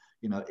home.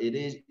 It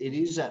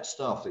is that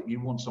stuff that you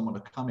want someone to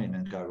come in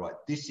and go, right,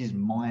 this is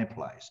my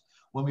place.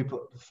 When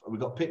we've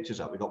got pictures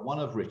up, we've got one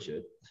of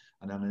Richard,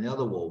 and then on the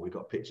other wall, we've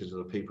got pictures of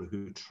the people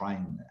who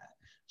train there.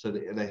 So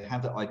that they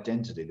have that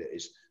identity that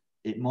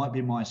it might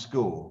be my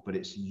school, but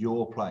it's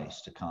your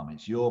place to come.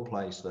 It's your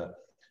place that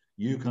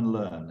you can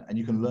learn, and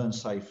you can learn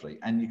safely,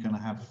 and you can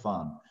have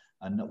fun.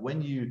 And that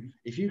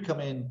if you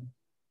come in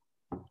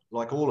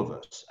like all of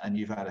us, and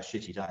you've had a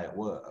shitty day at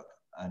work,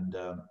 and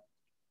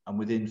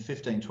within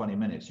 15, 20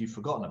 minutes, you've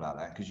forgotten about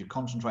that because you're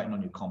concentrating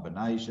on your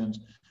combinations,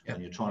 and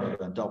you're trying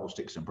to learn double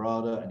stick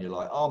sombrada, and you're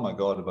like, oh my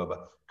God, blah, blah,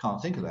 blah. Can't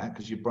think of that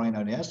because your brain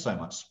only has so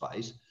much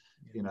space,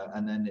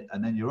 and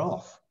then you're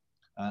off.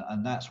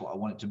 And that's what I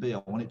want it to be.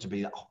 I want it to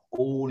be that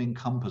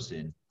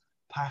all-encompassing,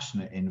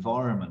 passionate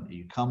environment.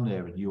 You come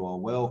there and you are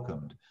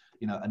welcomed.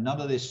 And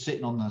none of this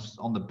sitting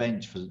on the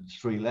bench for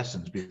 3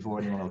 lessons before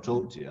anyone will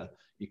talk to you.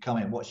 You come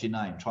in, what's your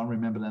name? Try and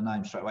remember their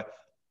name straight away.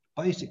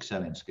 Basic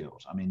selling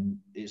skills. I mean,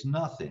 it's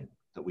nothing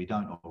that we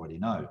don't already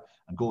know.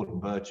 And Gordon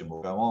Burcham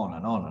will go on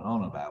and on and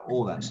on about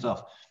all that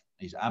stuff.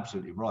 He's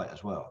absolutely right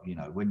as well.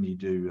 When you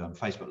do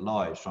Facebook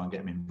Lives, try and get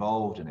them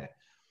involved in it.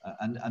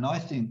 And I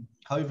think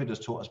COVID has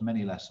taught us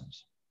many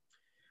lessons.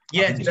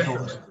 Yeah,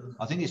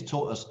 I think it's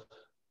taught us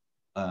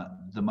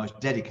the most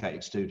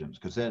dedicated students,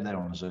 because they're there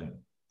on Zoom.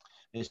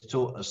 It's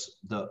taught us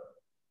that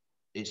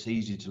it's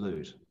easy to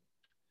lose.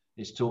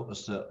 It's taught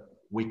us that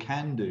we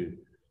can do,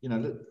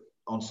 look,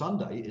 on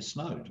Sunday it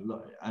snowed,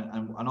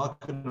 and I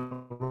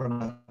couldn't run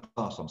a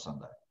class on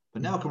Sunday,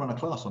 but now I can run a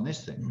class on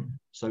this thing.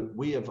 So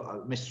we have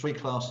missed 3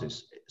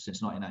 classes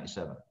since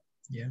 1987.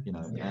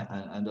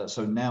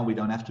 So now we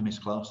don't have to miss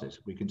classes.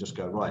 We can just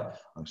go, right,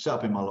 I'm set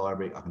up in my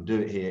library, I can do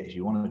it here. If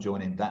you want to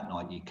join in that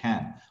night, you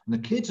can. And the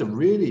kids are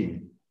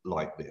really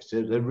like this.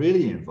 They're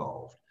really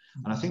involved.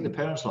 And I think the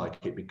parents like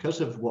it because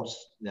of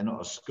they're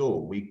not a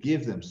school. We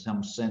give them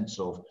some sense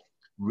of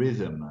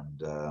rhythm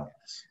and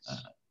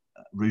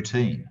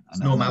routine.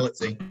 And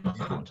normality.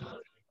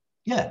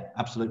 Yeah,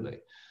 absolutely.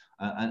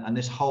 And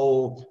this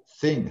whole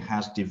thing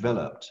has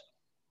developed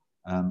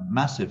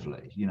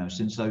massively,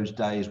 since those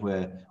days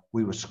where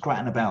we were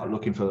scratting about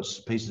looking for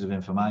pieces of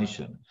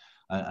information.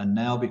 And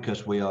now,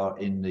 because we are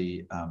in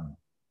the,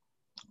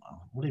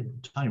 what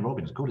did Tony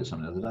Robbins called it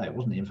something the other day? It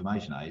wasn't the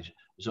information age.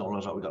 It's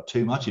almost like we've got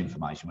too much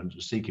information. We're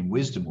seeking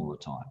wisdom all the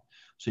time.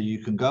 So you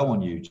can go on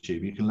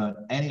YouTube, you can learn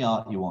any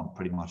art you want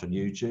pretty much on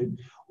YouTube,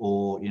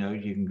 or,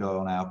 you can go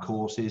on our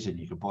courses and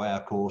you can buy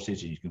our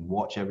courses and you can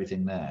watch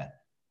everything there.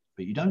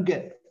 But you don't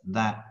get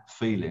that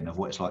feeling of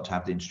what it's like to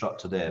have the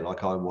instructor there,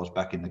 like I was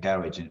back in the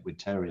garage with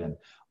Terry and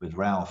with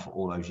Ralph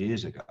all those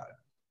years ago,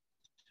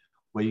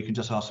 where you can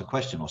just ask a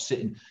question or sit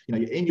in,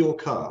 you're in your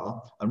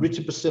car, and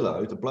Richard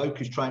Basillo, the bloke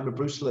who's trained with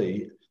Bruce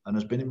Lee and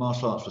has been in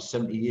martial arts for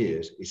 70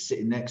 years, is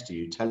sitting next to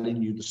you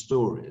telling you the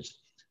stories.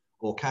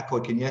 Or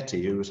Kakoi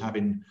Kinyeti, who was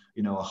having,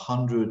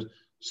 100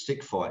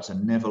 stick fights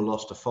and never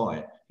lost a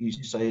fight. He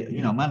used to say,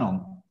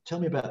 Manon, tell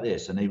me about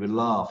this. And he would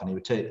laugh and he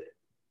would tell you,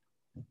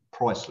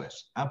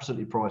 priceless,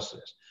 absolutely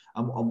priceless.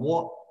 And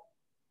what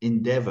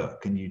endeavor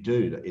can you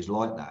do that is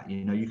like that?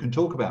 You can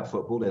talk about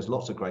football. There's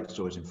lots of great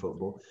stories in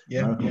football,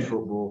 American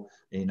football,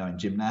 in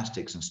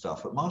gymnastics and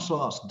stuff. But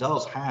martial arts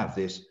does have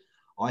this,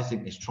 I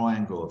think, this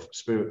triangle of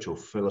spiritual,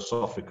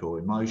 philosophical,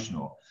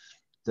 emotional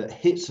that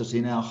hits us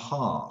in our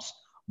hearts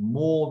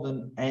more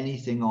than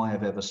anything I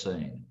have ever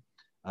seen.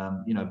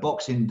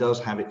 Boxing does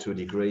have it to a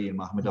degree, and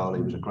Muhammad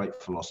Ali was a great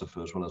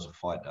philosopher as well as a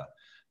fighter.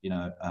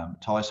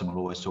 Tyson will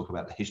always talk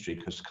about the history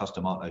because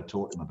Customato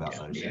taught him about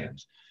those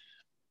things.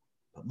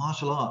 But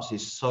martial arts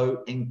is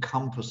so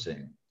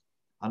encompassing,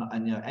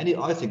 and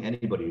I think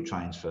anybody who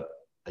trains for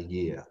a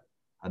year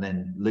and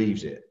then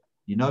leaves it,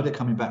 they're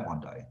coming back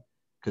one day,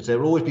 because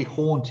they'll always be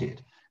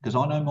haunted. Because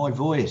I know my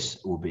voice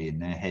will be in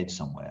their head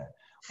somewhere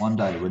one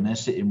day when they're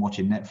sitting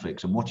watching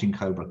Netflix and watching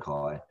Cobra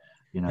Kai.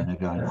 And they're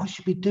going, I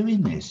should be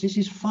doing this. This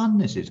is fun.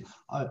 This is,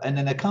 and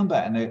then they come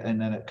back and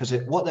then because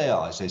what they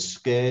are is they're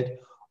scared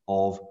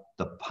of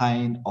the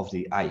pain of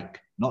the ache,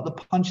 not the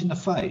punch in the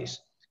face.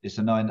 It's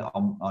the knowing that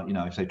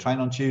if they train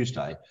on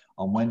Tuesday,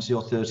 on Wednesday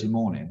or Thursday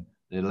morning,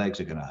 their legs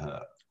are going to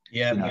hurt.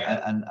 Yeah. You know,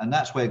 and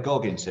that's where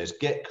Goggins says,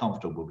 get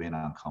comfortable being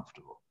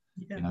uncomfortable.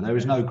 Yeah. You know, there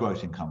is no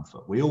growth in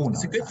comfort. We all know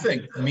It's a good that.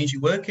 thing. It means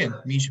you're working,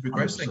 it means you're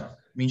progressing, 100%. it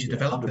means you're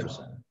developing.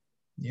 100%.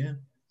 Yeah.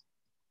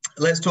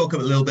 Let's talk a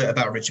little bit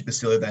about Richard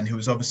Basile then, who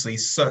was obviously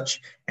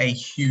such a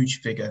huge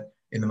figure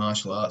in the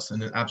martial arts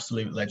and an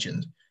absolute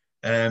legend.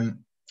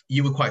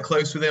 You were quite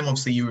close with him.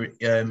 Obviously, you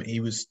were. He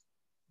was.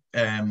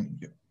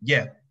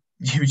 Yeah,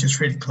 you were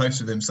just really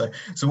close with him. So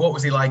what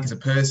was he like as a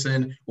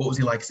person? What was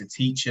he like as a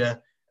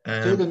teacher?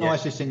 Do the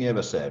nicest thing he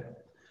ever said.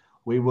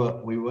 We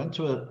went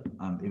to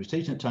he was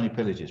teaching at Tony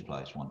Pillage's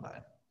place one day,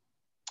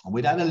 and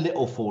we'd had a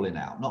little falling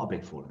out, not a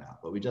big falling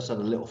out, but we just had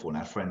a little falling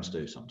out. Friends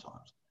do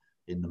sometimes.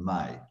 In the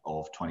May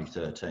of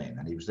 2013,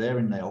 and he was there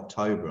in the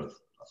October of,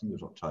 I think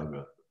it was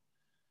October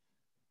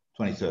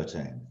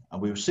 2013,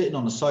 and we were sitting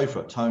on the sofa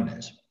at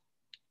Tony's,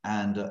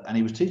 and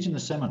he was teaching the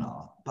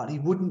seminar, but he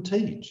wouldn't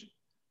teach.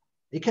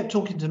 He kept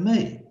talking to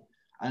me,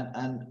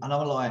 and I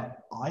was like,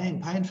 I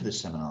ain't paying for this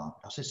seminar.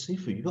 I said,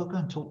 Sifu, you got to go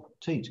and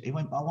teach. He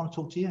went, I want to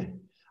talk to you.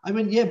 I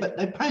went, yeah, but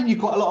they're paying you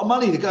quite a lot of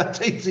money to go and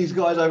teach these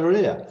guys over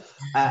here.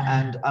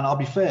 And I'll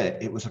be fair,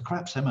 it was a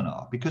crap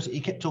seminar because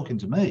he kept talking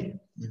to me.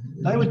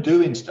 They were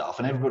doing stuff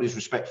and everybody's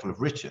respectful of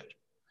Richard.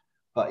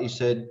 But he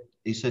said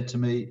to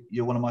me,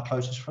 you're one of my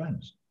closest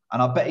friends.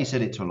 And I bet he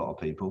said it to a lot of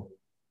people,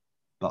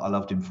 but I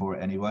loved him for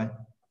it anyway.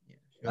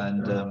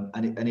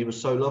 And he was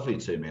so lovely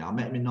to me. I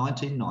met him in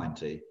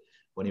 1990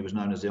 when he was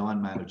known as the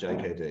Iron Man of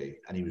JKD,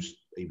 and he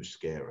was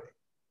scary.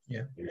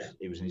 Yeah.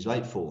 He was in his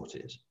late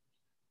 40s.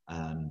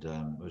 And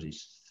was he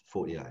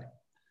 48?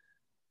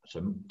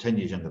 So 10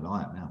 years younger than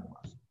I am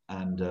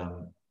now.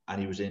 And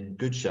he was in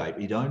good shape.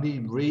 He'd only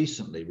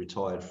recently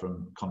retired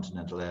from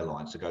Continental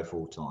Airlines to go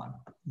full time.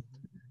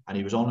 And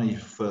he was on his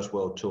first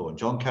world tour. And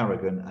John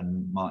Carrigan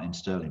and Martin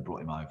Sterling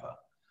brought him over.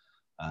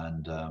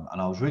 And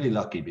I was really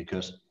lucky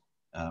because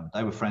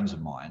they were friends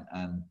of mine.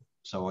 And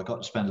so I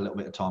got to spend a little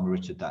bit of time with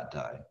Richard that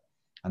day.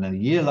 And then a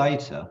year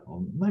later,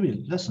 or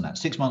maybe less than that,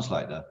 6 months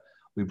later,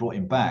 we brought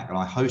him back and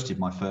I hosted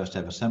my first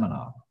ever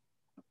seminar.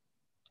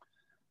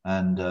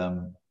 And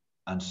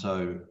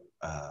so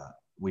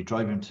we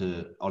drove him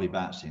to Ollie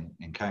Batts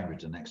in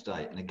Cambridge the next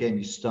day. And again,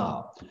 you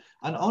start.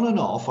 And on and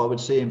off, I would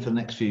see him for the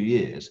next few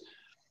years.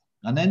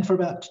 And then for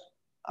about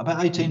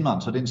 18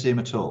 months, I didn't see him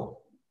at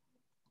all.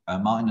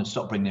 Martin had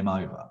stopped bringing him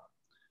over.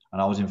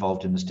 And I was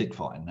involved in the stick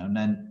fighting. And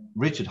then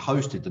Richard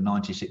hosted the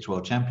 96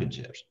 World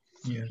Championships.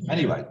 Yeah.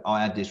 Anyway,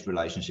 I had this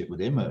relationship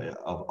with him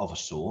of a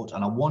sort.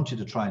 And I wanted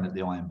to train at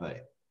the IMB.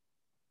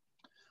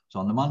 So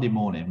on the Monday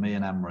morning, me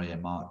and Anne-Marie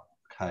and Mark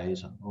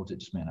Hayes, or was it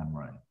just me and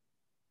Anne-Marie?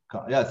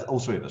 Yeah, all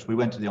three of us. We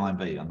went to the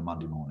IMB on the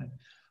Monday morning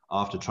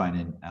after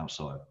training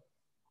outside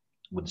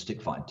with the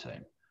stick fighting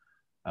team.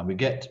 And we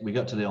got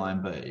to the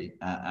IMB,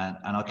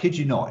 and I kid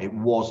you not, it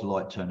was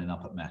like turning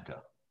up at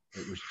Mecca.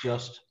 It was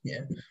just,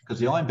 because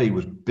the IMB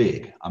was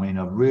big. I mean,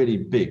 a really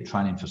big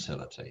training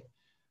facility.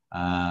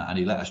 And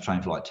he let us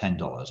train for like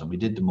 $10, and we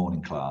did the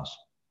morning class.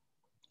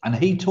 And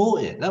he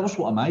taught it. That was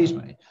what amazed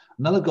me.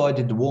 Another guy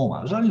did the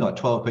warm-up. There was only like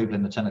 12 people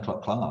in the 10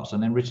 o'clock class,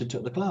 and then Richard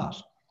took the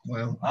class.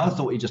 Wow. I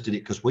thought he just did it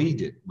because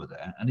we were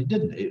there, and he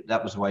didn't.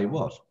 That was the way he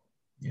was.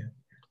 Yeah.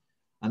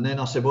 And then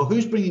I said, well,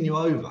 who's bringing you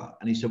over?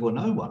 And he said, well,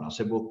 no one. I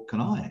said, well,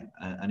 can I?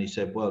 And he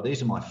said, well,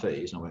 these are my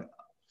fees. And I went,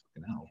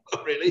 fucking hell,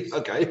 really?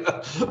 Okay.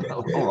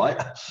 All right.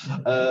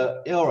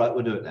 Yeah, all right,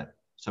 we'll do it then.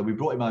 So we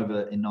brought him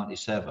over in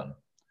 97.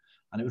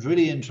 And it was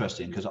really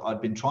interesting because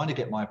I'd been trying to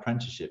get my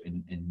apprenticeship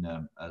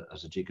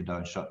as a Jeet Kune Do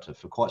instructor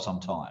for quite some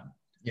time.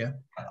 Yeah.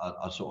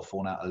 I sort of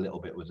fallen out a little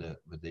bit with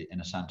the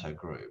Inner Santo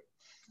group,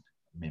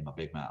 me and my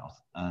big mouth.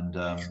 And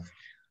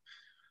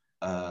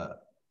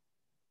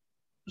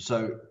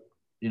so,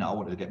 you know, I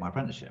wanted to get my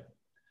apprenticeship.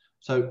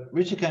 So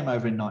Richard came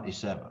over in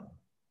 97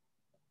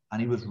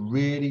 and he was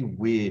really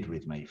weird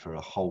with me for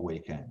a whole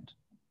weekend.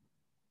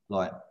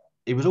 Like,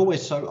 he was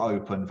always so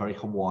open, very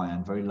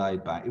Hawaiian, very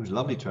laid back. It was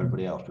lovely to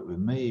everybody else, but with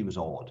me, he was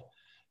odd.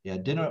 He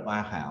had dinner at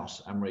my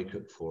house. Anne-Marie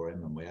cooked for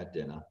him, and we had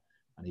dinner,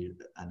 and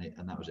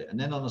that was it. And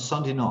then on a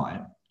Sunday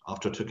night,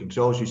 after I took him, because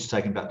I always used to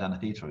take him back down to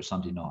Heathrow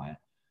Sunday night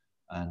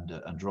and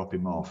drop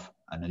him off,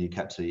 and then he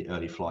catch the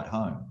early flight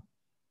home.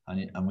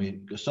 And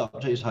we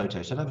stopped at his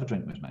hotel. He said, have a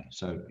drink with me.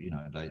 So, you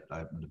know, they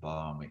opened the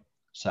bar and we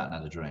sat and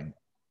had a drink.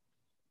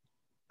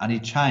 And he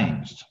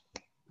changed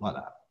like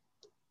that.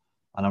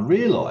 And I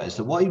realised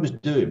that what he was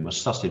doing was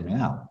sussing me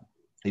out.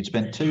 He'd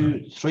spent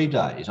 2-3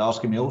 days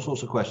asking me all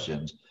sorts of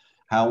questions.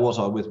 How was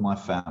I with my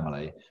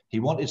family? He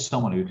wanted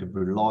someone who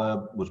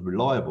was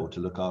reliable to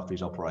look after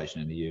his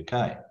operation in the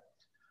UK.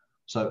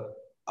 So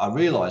I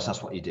realised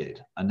that's what he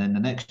did. And then the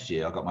next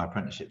year, I got my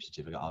apprenticeship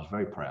certificate. I was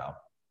very proud.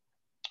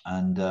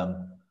 And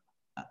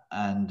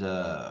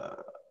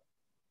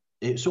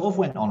it sort of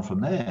went on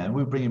from there. And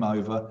we bring him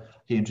over.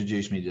 He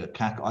introduced me to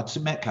Kako.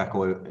 I'd met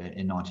Kako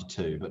in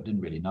 92, but didn't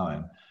really know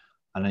him.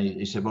 And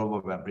he said, well,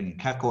 what about bringing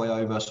Kakoi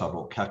over? So I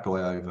brought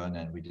Kakoi over, and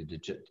then we did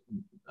the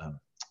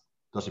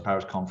Dossie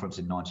Paris conference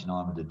in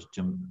 99. We did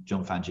the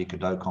Jun Fan Jeet Kune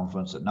Do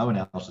conference that no one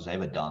else has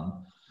ever done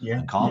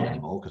and can't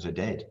anymore because they're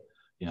dead.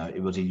 You know,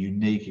 it was a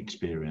unique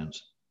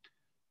experience.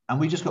 And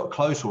we just got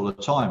closer all the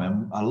time.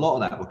 And a lot of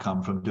that would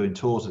come from doing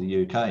tours of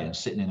the UK and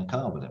sitting in a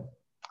car with him.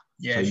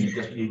 Yeah. So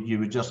you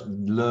would just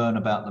learn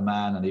about the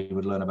man, and he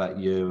would learn about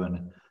you,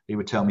 and he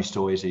would tell me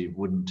stories he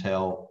wouldn't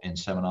tell in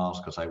seminars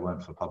because they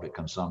weren't for public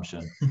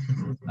consumption.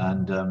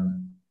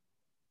 And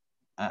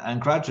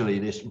gradually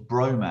this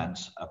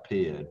bromance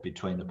appeared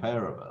between the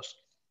pair of us.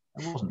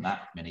 There wasn't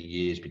that many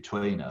years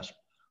between us.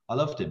 I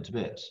loved him to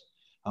bits.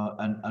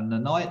 And the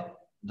night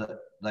that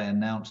they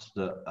announced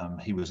that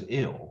he was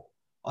ill,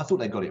 I thought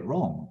they got it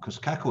wrong, because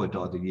Kako had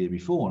died the year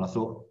before. And I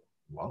thought,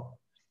 well,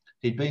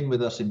 he'd been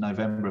with us in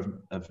November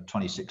of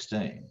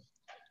 2016.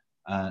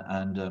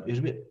 And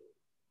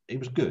he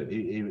was good.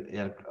 He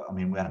had, I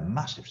mean, we had a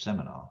massive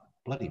seminar.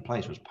 Bloody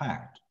place was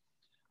packed.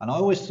 And I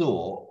always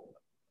thought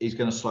he's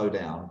going to slow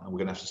down and we're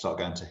going to have to start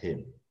going to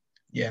him.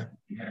 Yeah.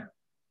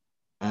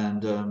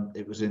 And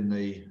it was in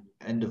the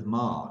end of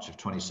March of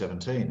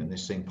 2017, and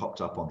this thing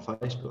popped up on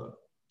Facebook.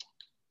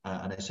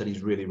 And they said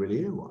he's really,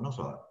 really ill. And I was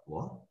like,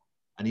 what?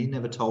 And he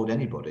never told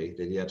anybody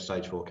that he had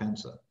stage 4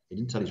 cancer. He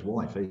didn't tell his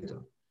wife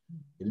either.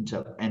 He didn't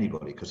tell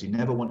anybody, because he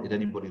never wanted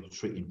anybody to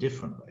treat him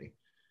differently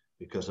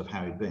because of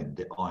how he'd been,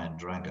 the Iron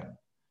Dragon,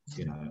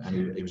 you know.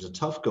 And he was a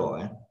tough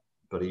guy,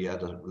 but he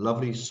had a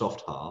lovely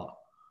soft heart,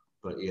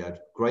 but he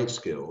had great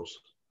skills,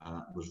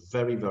 was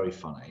very, very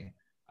funny,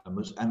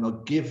 and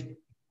would give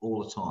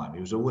all the time. He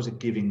was always a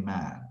giving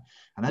man.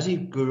 And as he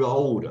grew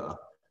older,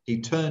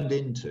 he turned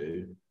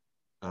into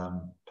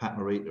Pat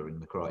Morita in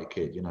The Karate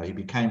Kid. You know, he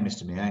became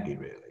Mr. Miyagi,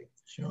 really.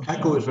 Sure.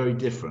 Kako was very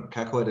different.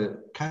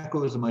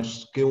 Kako was the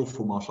most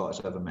skillful martial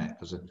artist I ever met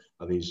because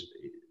of his,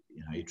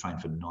 you know, he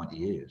trained for 90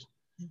 years.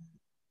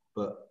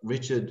 But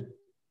Richard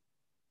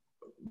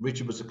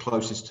was the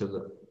closest to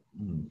the,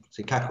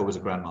 see, Kako was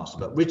a grandmaster,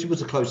 but Richard was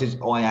the closest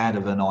I had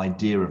of an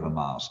idea of a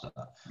master.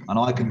 And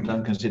I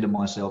don't consider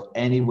myself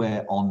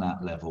anywhere on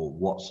that level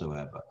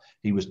whatsoever.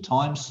 He was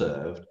time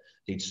served.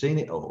 He'd seen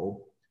it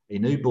all. He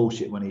knew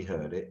bullshit when he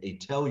heard it.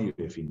 He'd tell you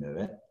if he knew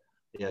it.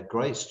 He had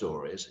great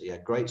stories. He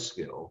had great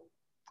skill.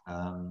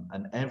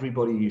 And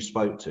everybody you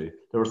spoke to,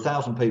 there were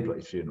 1,000 people at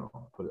his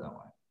funeral, put it that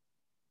way.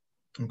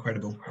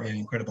 Incredible. Yeah,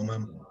 incredible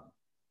man.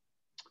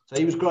 So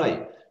he was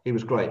great. He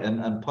was great.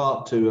 And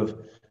part two of,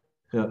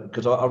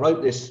 because I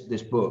wrote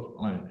this book.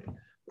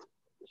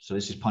 So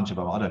this is Punch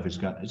Above. I don't know if it's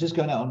going. Is this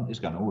going out on? It's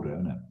going to order,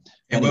 isn't it?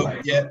 Anyway.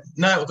 Well, yeah.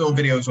 No, it'll go on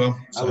video as well.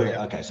 So,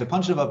 okay. So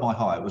Punch Above My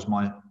Height was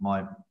my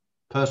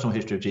personal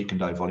history of Jeet Kune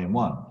Do Volume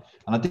 1,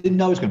 and I didn't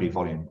know it was going to be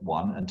Volume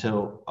 1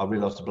 until I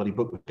realised the bloody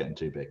book was getting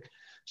too big.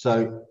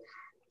 So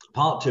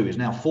part 2 is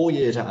now 4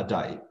 years out of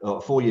date, or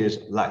 4 years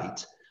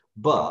late,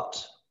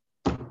 but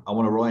I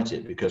want to write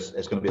it because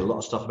there's going to be a lot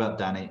of stuff about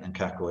Danny and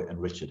Kakoi and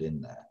Richard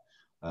in there.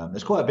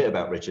 There's quite a bit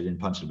about Richard in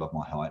Punch Above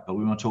My Height, but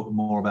we want to talk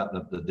more about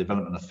the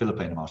development of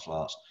Filipino martial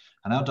arts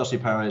and how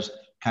Dossi Perez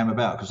came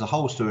about, because the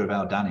whole story of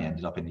how Danny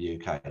ended up in the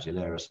UK is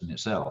hilarious in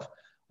itself.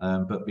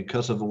 But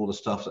because of all the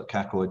stuff that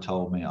Kakoi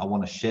told me, I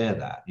want to share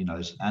that. You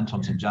know,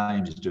 Anton St.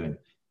 James is doing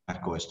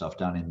Kakoi stuff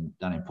down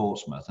in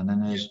Portsmouth, and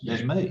then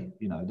there's me.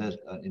 You know, there's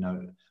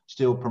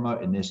still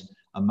promoting this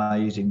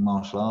amazing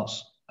martial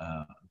arts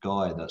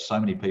guy that so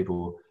many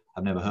people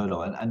have never heard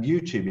of. And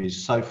YouTube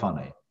is so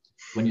funny.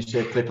 When you see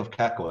a clip of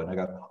Kakoi and they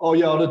go, oh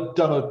yeah, I'd have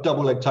done a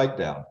double leg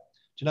takedown.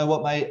 Do you know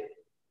what, mate?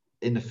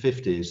 In the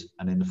 50s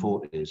and in the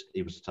 40s,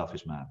 he was the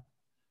toughest man.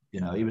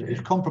 You know, he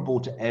was comparable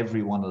to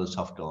every one of the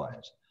tough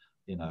guys,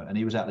 you know, and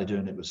he was out there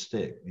doing it with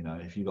stick. You know,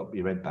 if you got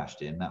your head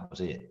bashed in, that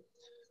was it.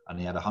 And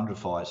he had 100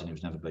 fights and he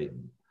was never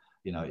beaten.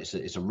 You know,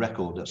 it's a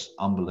record that's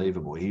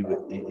unbelievable.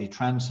 He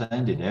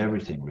transcended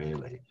everything,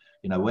 really.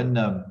 You know, when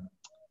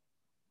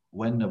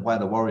the Way of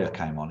the Warrior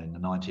came on in the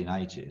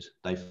 1980s,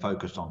 they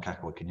focused on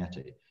Kakoi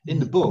Kinyeti. In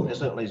the book,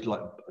 there's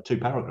like 2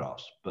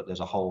 paragraphs, but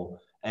there's a whole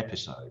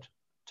episode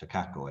to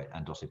Kakoi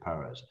and Dossi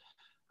Perez.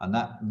 And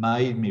that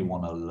made me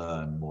want to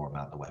learn more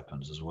about the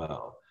weapons as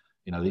well.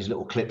 You know, these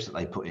little clips that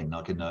they put in,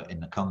 like in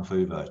the Kung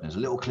Fu version, there's a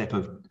little clip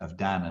of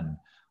Dan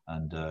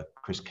and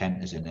Chris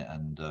Kent is in it,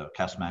 and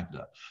Cass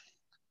Magda.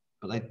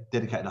 But they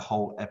dedicated a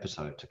whole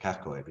episode to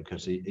Kakoi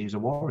because he's a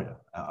warrior,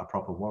 a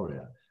proper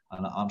warrior.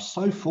 And I'm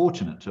so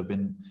fortunate to have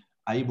been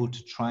able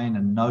to train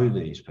and know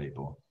these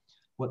people.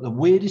 What the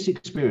weirdest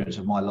experience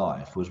of my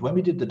life was when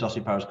we did the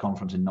Dossi Perez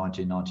conference in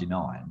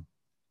 1999.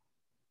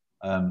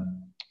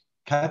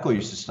 Kakoi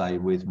used to stay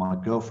with my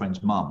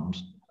girlfriend's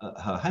mum's at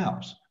her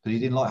house because he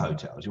didn't like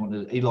hotels.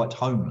 He liked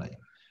homely.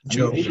 And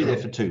he'd be there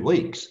for 2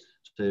 weeks.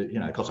 So, you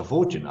know, it costs a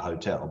fortune at a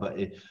hotel, but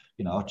you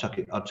know, I'd chuck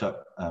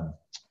her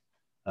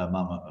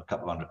mum a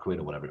couple of £100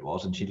 or whatever it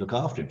was, and she'd look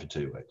after him for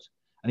 2 weeks.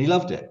 And he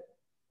loved it.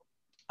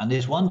 And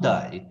this one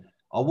day,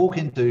 I walk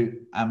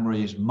into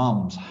Anne-Marie's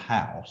mum's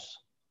house,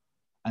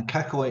 and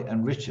Kakoi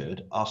and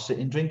Richard are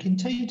sitting drinking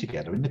tea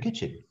together in the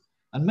kitchen.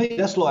 And me,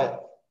 that's like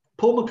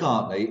Paul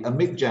McCartney and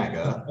Mick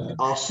Jagger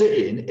are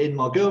sitting in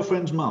my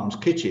girlfriend's mum's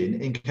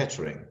kitchen in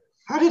Kettering.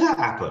 How did that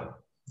happen?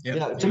 Yep. You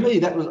know, to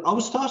me, I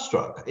was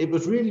starstruck. It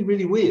was really,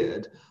 really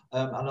weird.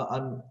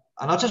 And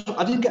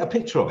I didn't get a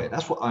picture of it.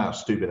 That's what, how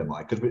stupid am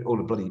I? Because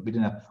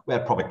we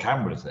had proper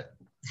cameras then.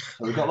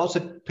 So we've got lots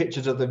of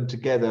pictures of them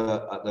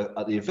together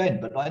at the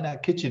event, but not in our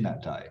kitchen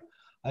that day.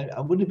 I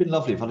wouldn't have been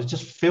lovely if I'd have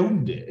just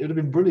filmed it. It would have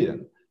been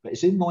brilliant. But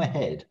it's in my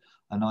head,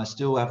 and I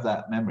still have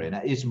that memory. And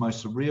that is the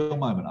most surreal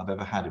moment I've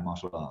ever had in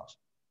martial arts.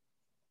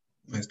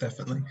 Most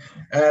definitely.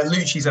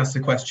 Lucci's asked the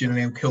question, and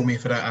he'll kill me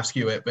if I don't ask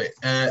you it. But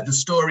the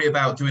story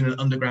about doing an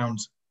underground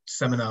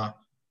seminar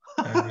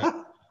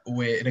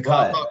in a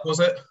car park, was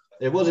it?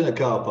 It was in a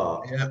car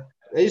park. Yeah.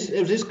 It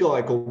was this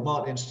guy called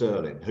Martin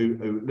Sterling,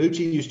 who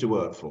Lucci used to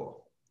work for.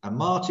 And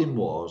Martin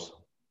was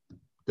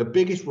the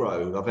biggest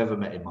rogue I've ever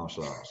met in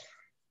martial arts.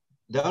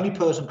 The only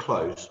person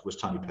close was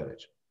Tony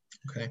Pellage.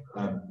 Okay.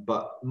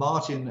 But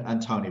Martin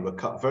and Tony were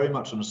cut very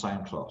much on the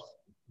same cloth.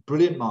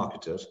 Brilliant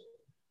marketers.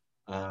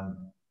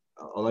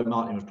 Although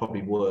Martin was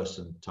probably worse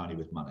than Tony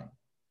with money.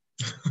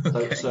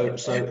 Okay. So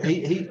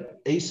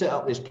he set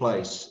up this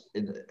place.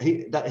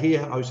 He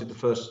hosted the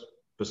first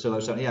Basilio.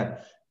 So he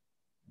had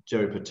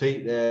Jerry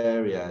Petit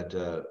there. He had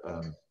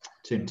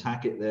Tim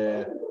Tackett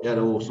there. He had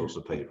all sorts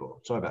of people.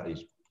 Sorry about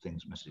these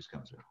things messages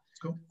come through.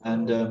 Cool.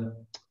 And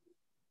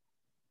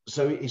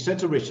so he said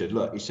to Richard,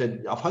 look, he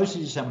said, I've hosted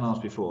these seminars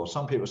before.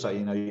 Some people say,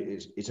 you know,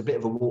 it's a bit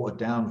of a watered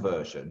down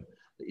version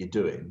that you're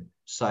doing,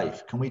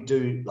 safe. Can we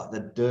do like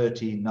the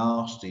dirty,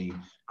 nasty,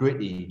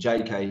 gritty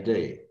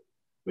JKD?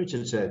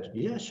 Richard said,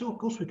 yeah, sure, of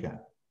course we can.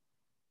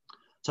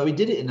 So he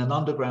did it in an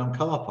underground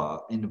car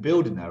park in the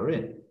building they were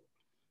in.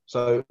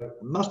 So it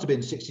must have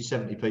been 60,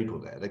 70 people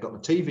there. They got the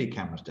TV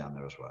cameras down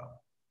there as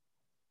well.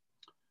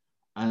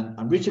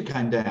 And Richard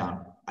came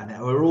down, and they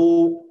were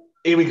all,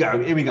 here we go.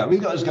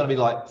 It's going to be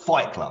like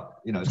Fight Club.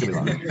 You know, it's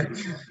going to be like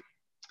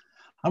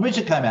And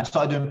Richard came out and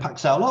started doing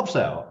Pax Sale, Lop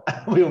Sale.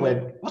 We all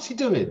went, what's he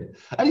doing?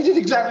 And he did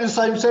exactly the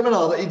same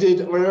seminar that he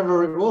did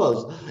wherever it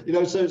was. You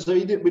know, so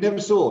he did. We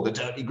never saw the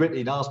dirty,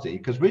 gritty, nasty,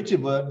 because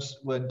Richard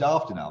weren't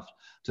daft enough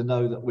to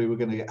know that we were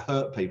going to get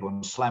hurt people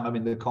and slam them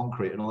in the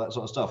concrete and all that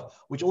sort of stuff,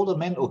 which all the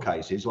mental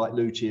cases like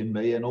Lucci and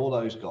me and all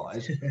those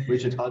guys,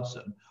 Richard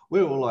Hudson,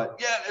 we were all like,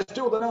 yeah, let's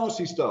do all the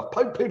nasty stuff,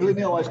 poke people in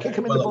the eyes, kick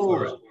them in the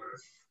balls.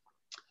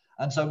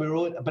 And so we were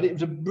all, but it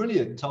was a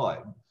brilliant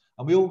time.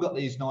 And we all got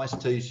these nice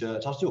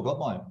T-shirts. I've still got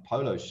my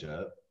polo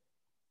shirt.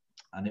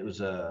 And it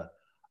was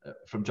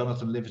from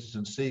Jonathan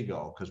Livingston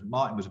Seagull, because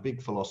Martin was a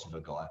big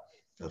philosopher guy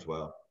as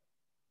well.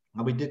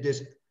 And we did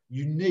this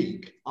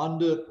unique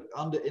under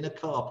in a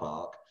car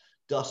park,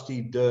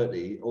 dusty,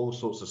 dirty, all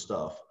sorts of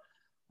stuff,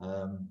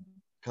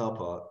 car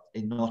park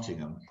in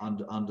Nottingham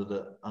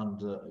under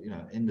you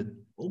know, in the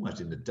almost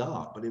in the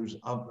dark. But it was,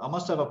 I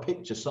must have a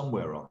picture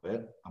somewhere of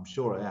it. I'm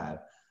sure I have,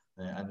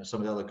 and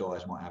some of the other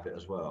guys might have it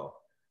as well.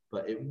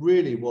 But it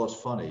really was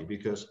funny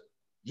because,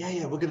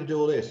 yeah, we're going to do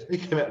all this. He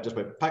came out and just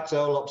went, Pax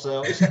Sale, Lop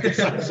Sale.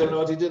 So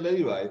what he did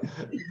anyway.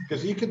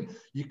 Because you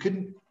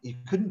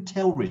couldn't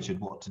tell Richard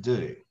what to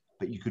do,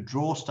 but you could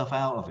draw stuff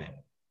out of him.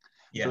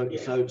 Yeah.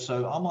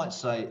 So I might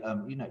say,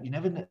 you know, you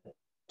never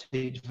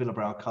teach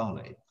Villabral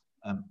Carly.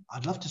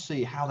 I'd love to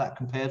see how that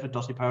compares with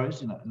Dossie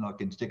Paris, you know,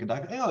 like in Stick and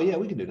Dagger. Oh, yeah,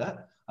 we can do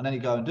that. And then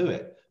he'd go and do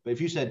it. But if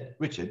you said,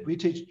 Richard, we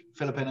teach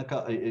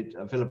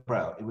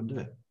Villabral, he wouldn't do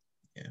it.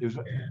 Yeah. It was,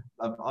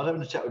 I was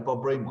having a chat with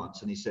Bob Breen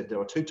once, and he said there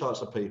are two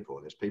types of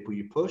people. There's people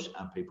you push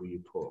and people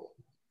you pull.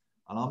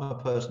 And I'm a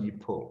person you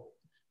pull,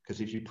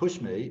 because if you push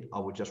me, I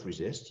will just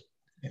resist.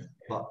 Yeah.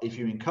 But if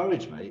you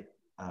encourage me,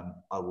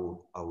 I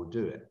will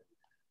do it.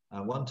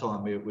 One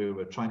time we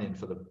were training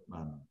for the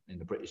in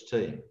the British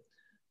team,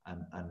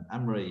 and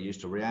Anne-Marie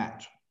used to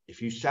react.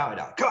 If you shouted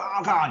out, go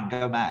on,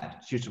 go mad,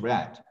 she used to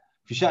react.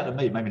 If you shouted at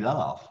me, it made me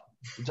laugh.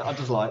 I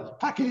just like,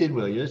 pack it in,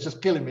 will you? It's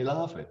just killing me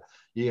laughing.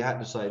 You had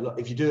to say, look,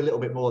 if you do a little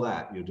bit more of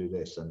that, you'll do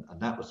this. And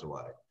that was the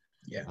way.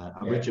 Yeah.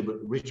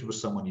 Richard was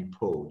someone you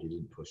pulled, you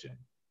didn't push him.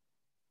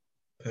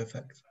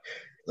 Perfect.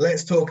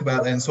 Let's talk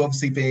about then. So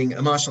obviously being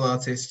a martial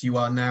artist, you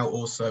are now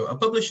also a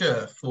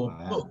publisher for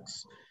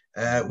books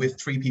with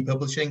 3P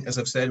Publishing. As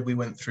I've said, we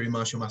went through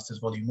Martial Masters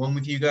Volume 1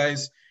 with you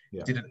guys.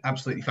 Yeah. Did an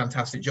absolutely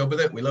fantastic job with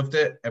it. We loved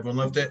it. Everyone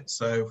loved it.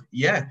 So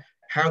yeah,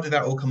 how did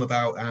that all come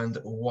about, and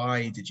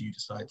why did you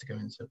decide to go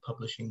into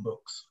publishing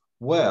books?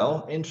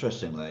 Well,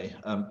 interestingly,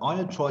 I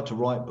had tried to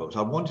write books.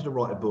 I wanted to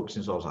write a book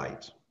since I was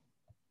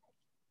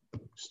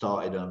 8.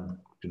 Started them,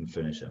 didn't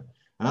finish them.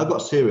 And I got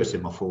serious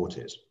in my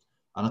 40s,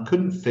 and I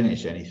couldn't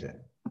finish anything.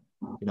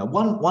 You know,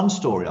 one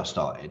story I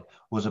started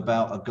was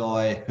about a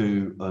guy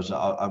who was,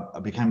 I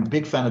became a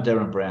big fan of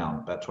Derren Brown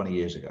about 20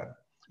 years ago.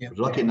 Yeah. I was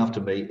lucky enough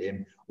to meet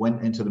him,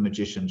 went into the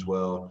magician's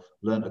world,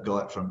 learned a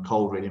guy from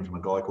cold reading from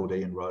a guy called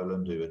Ian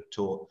Rowland, who had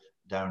taught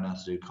Darren how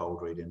to do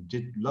cold reading,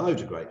 did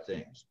loads of great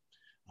things.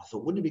 I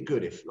thought, wouldn't it be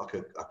good if like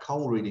a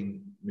cold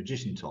reading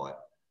magician type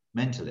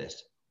mentalist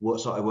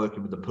started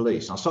working with the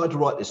police? And I started to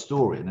write this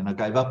story, and then I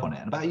gave up on it.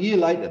 And about a year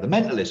later, The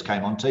Mentalist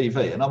came on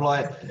TV, and I'm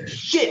like,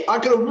 shit, I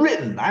could have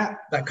written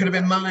that. That could have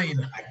been mine.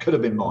 That could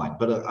have been mine,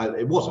 but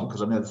it wasn't,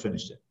 because I never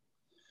finished it.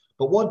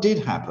 But what did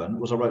happen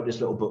was I wrote this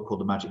little book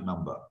called The Magic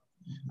Number.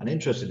 And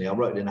interestingly, I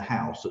wrote it in a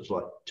house that's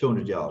like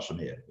 200 yards from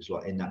here. It's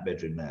like in that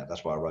bedroom there.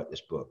 That's why I wrote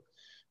this book.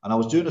 And I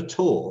was doing a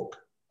talk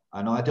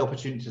And I had the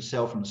opportunity to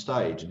sell from the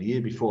stage. And the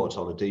year before, I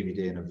sold a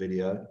DVD and a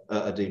video,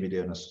 a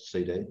DVD and a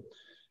CD.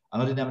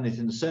 And I didn't have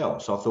anything to sell.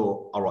 So I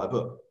thought, I'll write a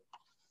book.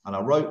 And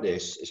I wrote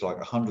this, it's like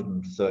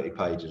 130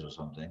 pages or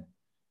something,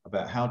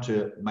 about how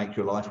to make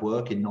your life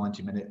work in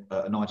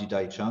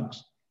 90-day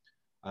chunks.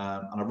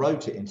 And I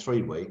wrote it in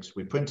 3 weeks.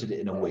 We printed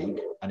it in a week,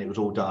 and it was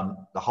all done.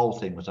 The whole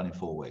thing was done in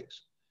 4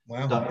 weeks.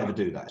 Wow. Don't ever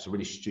do that. It's a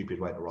really stupid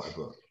way to write a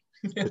book.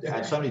 It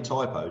had so many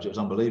typos, it was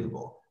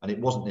unbelievable. And it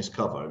wasn't this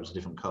cover, it was a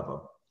different cover.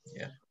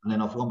 Yeah. And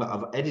then I've gone back,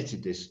 I've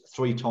edited this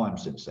 3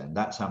 times since then.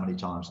 That's how many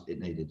times it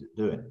needed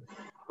doing.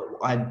 But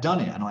I had done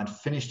it and I'd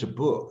finished a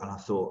book, and I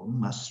thought,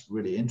 that's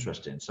really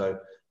interesting. So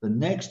the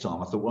next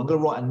time I thought, well, I'm going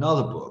to write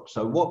another book.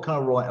 So what can I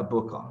write a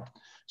book on?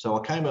 So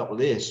I came up with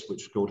this,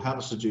 which is called How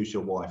to Seduce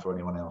Your Wife or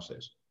Anyone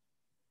Else's.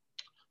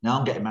 Now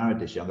I'm getting married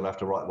this year. I'm going to have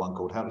to write one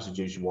called How to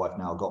Seduce Your Wife.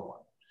 Now I've got one.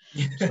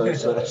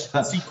 So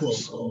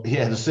Sequel.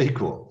 Yeah, the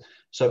sequel.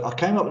 So I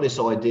came up with this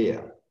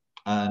idea,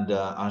 and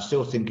I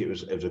still think it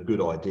was a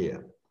good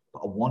idea, but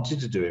I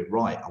wanted to do it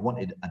right. I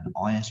wanted an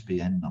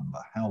ISBN number.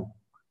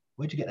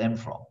 Where'd you get them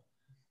from?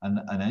 And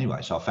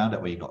anyway, so I found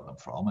out where you got them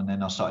from, and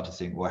then I started to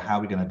think, well, how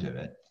are we going to do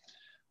it?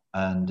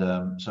 And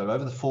so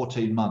over the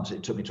 14 months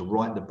it took me to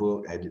write the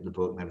book, edit the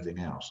book, and everything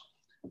else,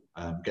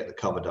 get the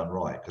cover done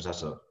right, because I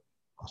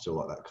still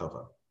like that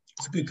cover.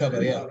 It's a good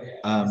cover, yeah.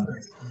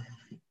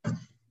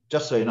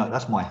 Just so you know,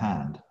 that's my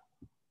hand.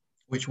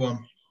 Which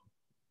one?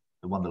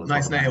 The one that looks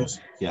nice like nails.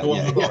 Yeah,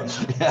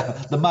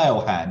 the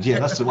male hand. Yeah,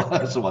 that's the one.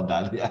 That's the one,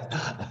 Dan. Yeah.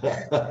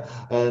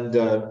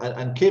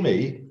 And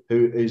Kimmy,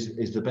 who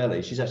is the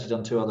belly, she's actually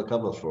done 2 other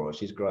covers for us.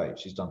 She's great.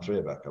 She's done 3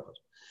 of our covers.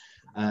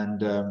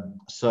 And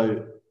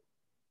so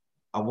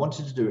I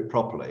wanted to do it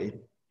properly,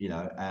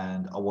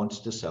 and I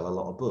wanted to sell a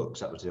lot of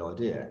books. That was the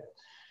idea.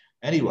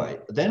 Anyway,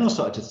 then I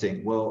started to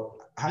think, well,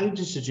 how did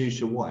you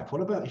seduce your wife?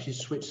 What about if you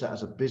switch that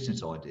as a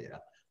business idea?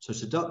 So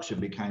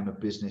seduction became a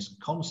business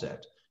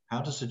concept.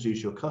 How to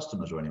seduce your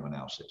customers or anyone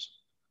else's.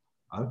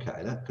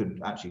 Okay, that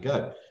could actually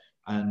go.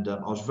 And I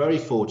was very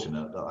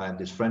fortunate that I had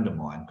this friend of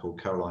mine called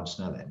Caroline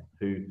Snelling,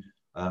 who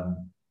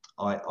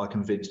I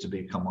convinced to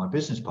become my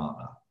business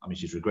partner. I mean,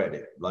 she's regretted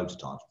it loads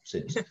of times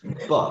since.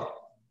 But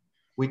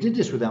we did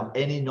this without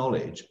any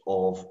knowledge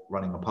of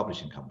running a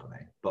publishing company.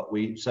 But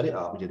we set it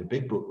up. We did a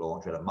big book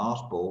launch. We had a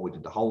masked ball. We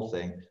did the whole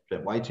thing.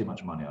 Spent way too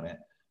much money on it.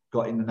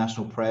 Got in the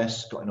national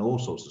press. Got in all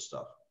sorts of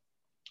stuff.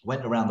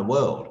 Went around the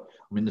world.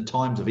 I mean, the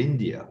Times of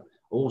India,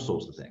 all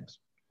sorts of things.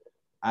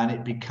 And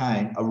it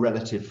became a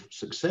relative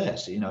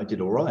success. It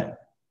did all right.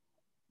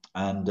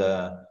 And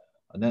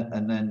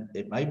then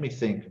it made me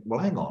think, well,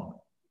 hang on.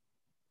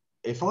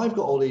 If I've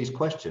got all these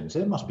questions,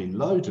 there must be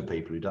loads of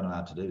people who don't know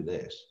how to do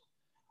this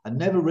and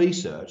never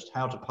researched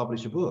how to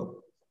publish a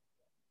book.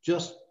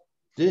 Just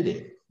did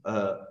it,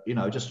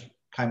 just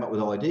came up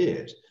with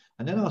ideas.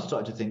 And then I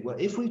started to think, well,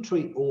 if we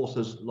treat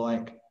authors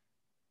like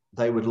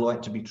they would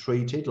like to be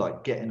treated,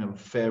 like getting a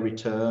fair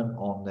return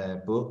on their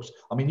books.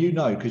 I mean,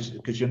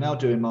 because you're now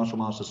doing Martial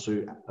Masters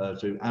through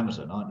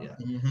Amazon, aren't you?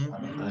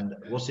 Mm-hmm. And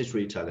what's this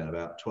retailing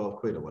about? 12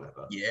 quid or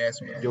whatever.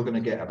 Yes, man. You're going to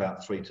get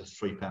about £3 to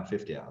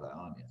 £3.50 out of that,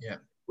 aren't you? Yeah.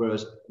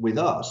 Whereas with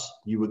us,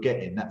 you were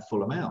getting that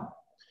full amount.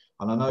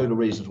 And I know the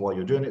reasons why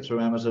you're doing it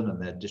through Amazon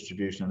and their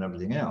distribution and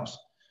everything else.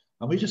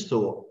 And we just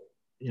thought,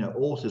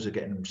 authors are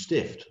getting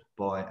stiffed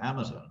by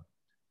Amazon.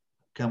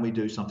 Can we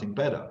do something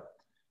better?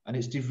 And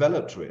it's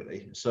developed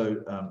really.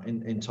 So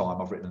in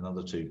time, I've written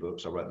another 2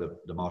 books. I wrote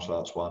the martial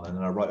arts one, and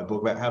then I wrote a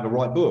book about how to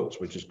write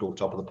books, which is called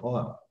Top of the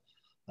Pile.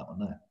 That one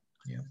there.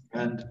 Yeah.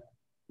 And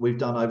we've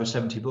done over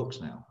 70 books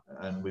now,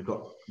 and we've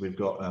got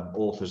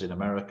authors in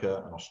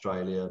America and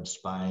Australia and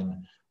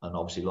Spain, and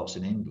obviously lots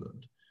in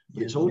England.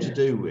 But it's all to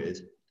do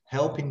with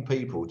helping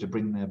people to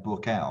bring their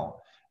book out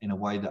in a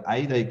way that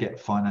they get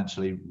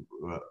financially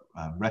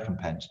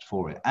recompensed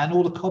for it, and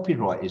all the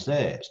copyright is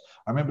theirs.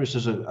 I remember this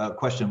is a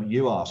question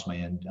you asked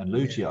me and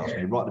Lucy asked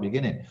me right at the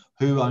beginning,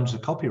 who owns the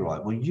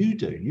copyright? Well, you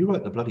do. You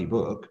wrote the bloody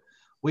book.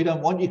 We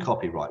don't want your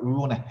copyright. We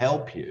want to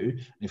help you.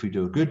 And if we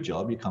do a good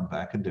job, you come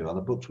back and do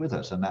other books with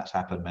us. And that's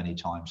happened many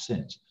times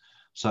since.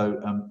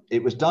 So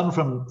it was done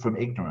from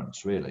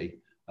ignorance, really,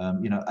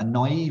 a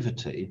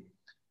naivety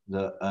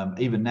that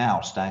even now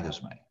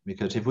staggers me,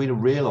 because if we'd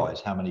have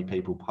realized how many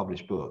people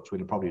publish books,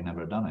 we'd have probably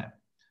never done it.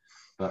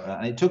 But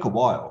and it took a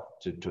while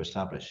to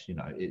establish,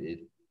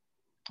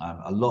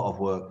 a lot of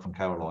work from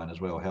Caroline as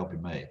well,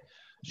 helping me.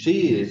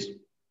 She is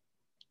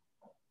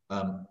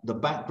the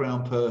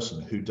background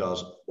person wof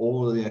does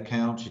all of the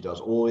accounts, she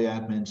does all the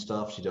admin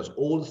stuff, she does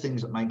all the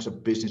things that makes a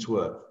business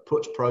work,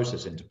 puts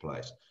process into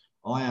place.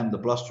 I am the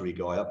blustery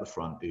guy up the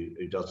front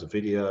who does the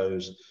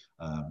videos,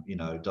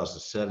 does the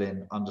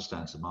selling,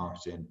 understands the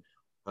marketing.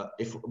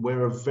 If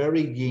we're a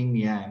very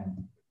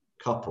yin-yang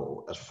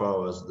couple as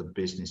far as the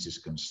business is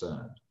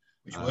concerned.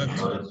 I'd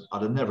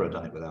have never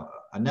done it without her.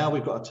 And now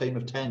we've got a team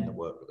of 10 that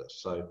work with us.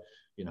 So,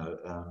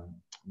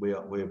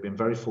 we've been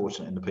very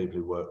fortunate in the people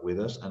who work with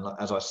us. And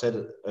as I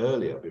said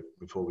earlier,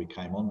 before we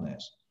came on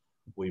this,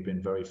 we've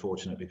been very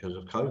fortunate because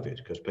of COVID,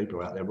 because people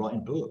are out there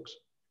writing books.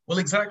 Well,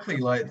 exactly,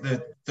 like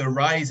the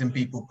rise in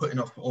people putting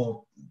off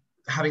or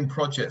having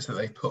projects that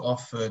they've put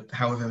off for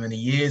however many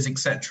years,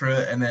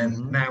 etc., and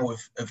then now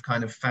have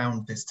kind of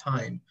found this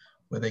time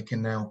where they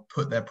can now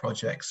put their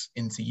projects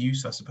into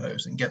use, I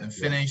suppose, and get them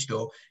finished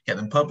or get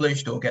them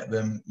published or get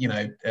them,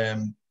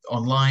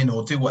 online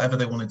or do whatever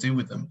they want to do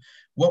with them.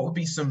 What would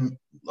be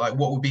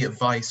what would be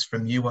advice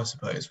from you, I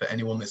suppose, for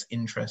anyone that's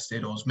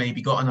interested or has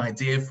maybe got an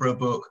idea for a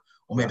book,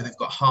 or maybe they've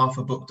got half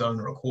a book done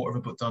or a quarter of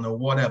a book done or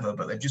whatever,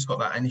 but they've just got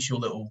that initial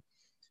little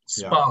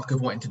spark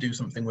of wanting to do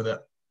something with it?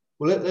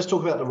 Well, let's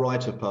talk about the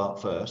writer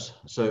part first.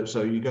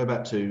 So you go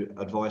back to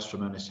advice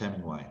from Ernest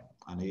Hemingway,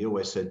 and he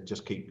always said,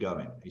 just keep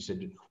going. He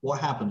said,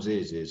 what happens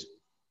is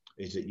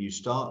that you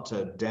start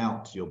to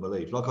doubt your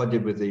belief, like I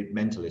did with the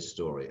Mentalist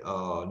story.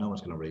 Oh, no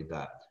one's going to read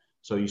that.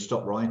 So you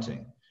stop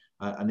writing.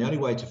 And the only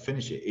way to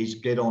finish it is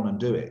get on and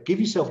do it. Give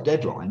yourself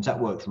deadlines. That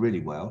works really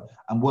well.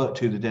 And work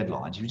to the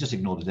deadlines. If you just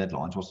ignore the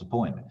deadlines, what's the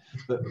point?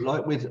 But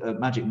like with a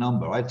magic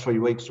number, I had 3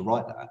 weeks to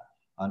write that.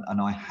 And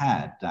I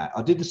had that.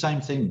 I did the same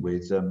thing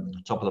with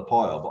Top of the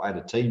Pile, but I had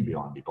a team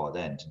behind me by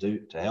then to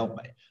help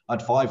me. I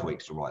had 5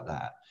 weeks to write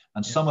that.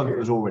 And some of it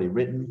was already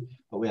written,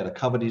 but we had a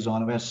cover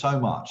designer. We had so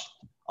much.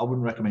 I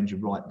wouldn't recommend you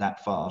write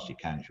that fast. You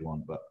can if you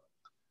want, but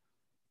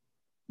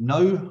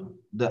know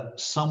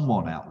that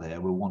someone out there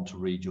will want to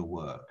read your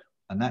work.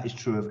 And that is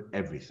true of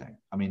everything.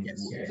 I mean,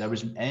 there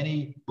isn't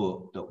any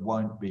book that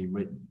won't be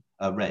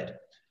read.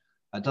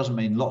 That doesn't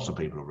mean lots of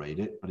people will read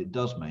it, but it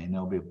does mean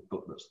there'll be a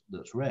book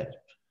that's read.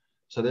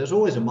 So there's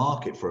always a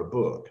market for a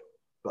book,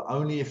 but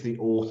only if the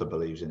author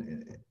believes in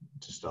it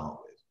to start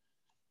with.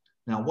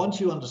 Now, once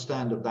you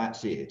understand that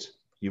that's it,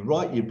 you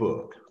write your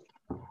book,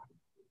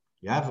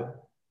 you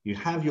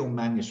have your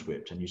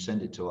manuscript and you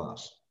send it to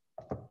us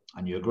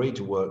and you agree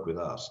to work with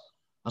us.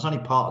 That's only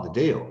part of the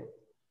deal,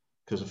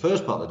 because the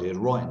first part of the deal is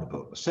writing the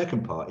book. The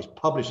second part is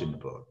publishing the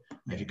book.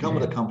 And if you come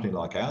with a company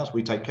like ours,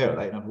 we take care of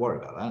that. You don't have to worry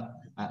about that.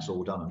 That's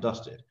all done and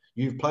dusted.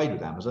 You've played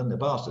with Amazon. They're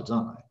bastards,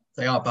 aren't they?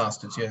 They are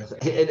bastards, yeah.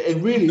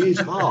 It really is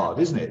hard,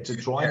 isn't it, to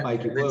try and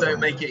make it work? They don't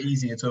make it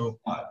easy at all.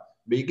 No.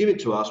 But you give it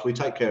to us, we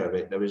take care of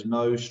it. There is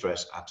no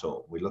stress at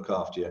all. We look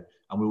after you,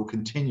 and we will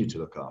continue to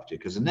look after you,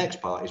 because the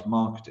next part is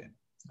marketing.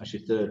 That's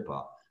your third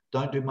part.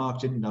 Don't do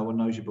marketing. No one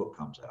knows your book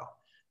comes out.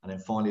 And then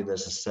finally,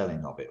 there's the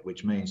selling of it,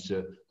 which means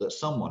that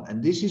someone,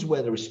 and this is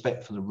where the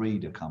respect for the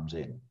reader comes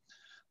in,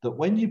 that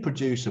when you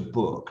produce a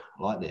book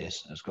like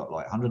this, it's got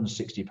like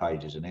 160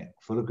 pages in it,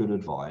 full of good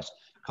advice,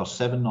 costs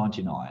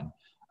 $7.99.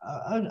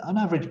 An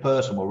average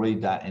person will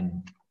read that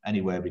in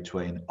anywhere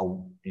between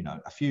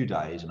a few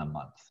days and a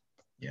month.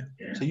 Yeah.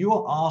 So you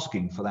are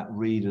asking for that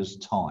reader's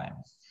time,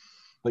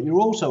 but you're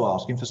also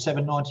asking for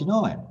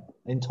 $7.99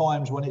 in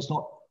times when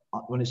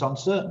it's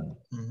uncertain.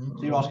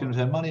 So you're asking them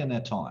their money and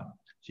their time.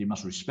 So you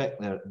must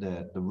respect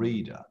the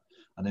reader,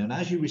 and then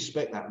as you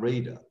respect that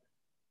reader,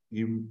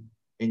 you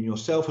in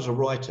yourself as a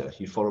writer,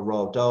 you follow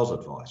Roald Dahl's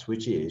advice,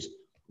 which is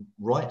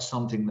write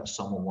something that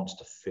someone wants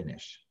to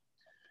finish.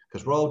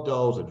 Because Roald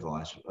Dahl's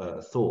advice,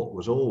 thought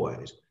was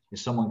always, if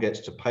someone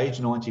gets to page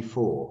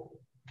 94,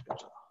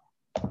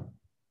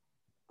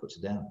 puts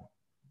it down.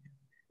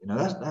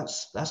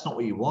 That's not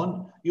what you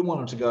want. You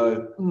want them to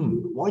go,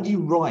 why do you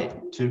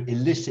write to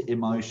elicit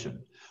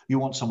emotion? You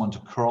want someone to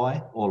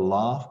cry or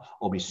laugh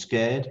or be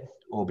scared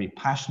or be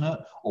passionate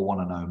or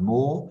want to know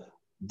more.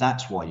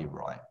 That's why you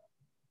write.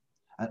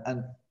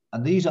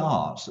 And these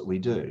arts that we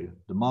do,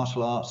 the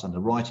martial arts and the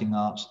writing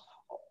arts,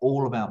 are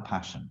all about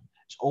passion.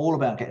 It's all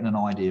about getting an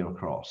idea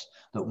across.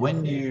 That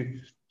when you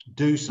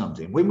do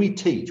something, when we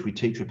teach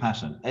with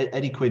passion.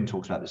 Eddie Quinn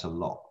talks about this a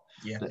lot.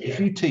 Yeah. That if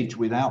you teach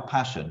without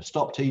passion,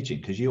 stop teaching,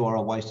 because you are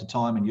a waste of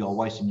time and you're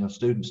wasting your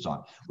students'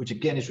 time, which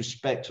again is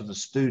respect of the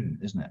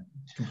student, isn't it?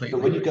 Completely.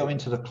 But when you go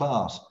into the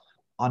class,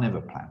 I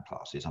never plan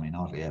classes. I mean,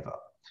 hardly ever.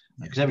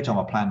 Because every time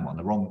I plan one,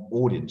 the wrong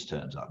audience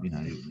turns up.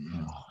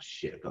 Oh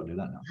shit, I've got to do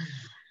that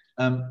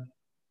now.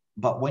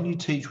 But when you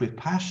teach with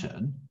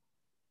passion,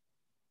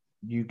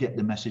 you get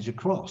the message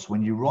across.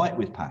 When you write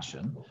with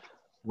passion,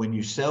 when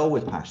you sell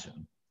with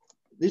passion,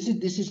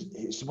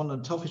 it's one of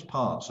the toughest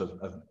parts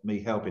of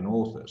me helping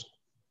authors.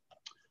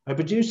 They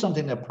produce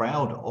something they're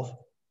proud of,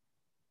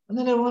 and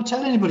then they don't want to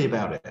tell anybody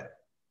about it.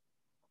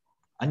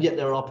 And yet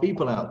there are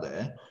people out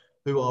there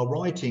who are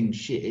writing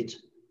shit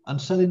and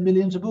selling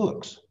millions of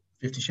books.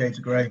 50 Shades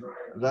of Grey.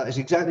 That is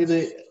exactly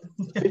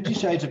 50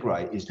 Shades of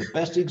Grey is the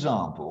best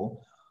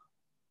example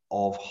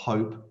of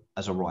hope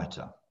as a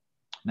writer.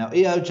 Now,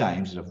 E.O.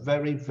 James is a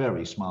very,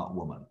 very smart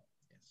woman.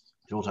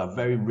 She's also a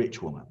very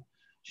rich woman.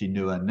 She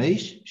knew her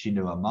niche, she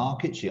knew her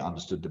market, she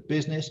understood the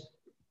business,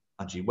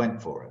 and she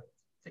went for it.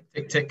 Tick,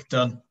 tick, tick,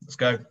 done. Let's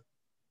go.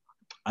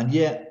 And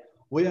yet,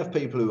 we have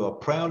people who are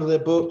proud of their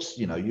books.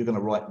 You're going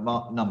to write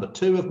number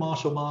 2 of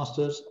Martial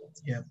Masters.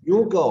 Yeah.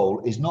 Your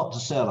goal is not to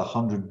sell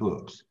 100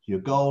 books. Your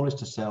goal is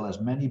to sell as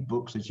many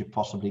books as you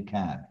possibly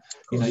can.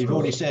 You know, you've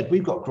already said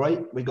we've got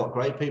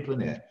great people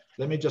in here.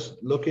 Let me just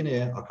look in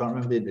here. I can't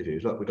remember the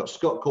interviews. Look, we've got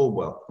Scott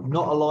Caldwell,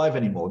 not alive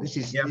anymore. This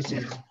is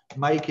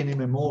making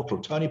him immortal.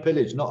 Tony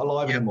Pillage, not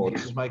alive anymore.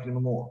 This is making him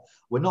immortal.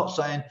 We're not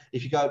saying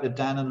if you go to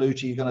Dan and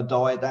Lucci, you're going to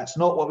die. That's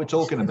not what we're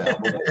talking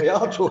about. But what we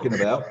are talking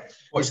about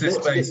is let's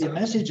get your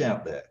message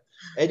out there.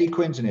 Eddie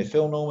Quinn's in here,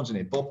 Phil Norman's in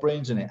here, Bob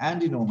Breen's in here,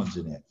 Andy Norman's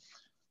in here.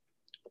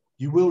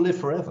 You will live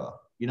forever.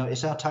 You know,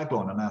 it's our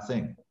tagline and our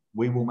thing.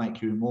 We will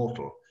make you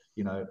immortal.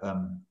 You know,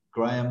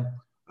 Graham,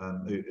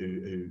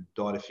 who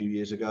died a few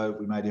years ago,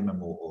 we made him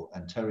immortal.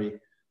 And Terry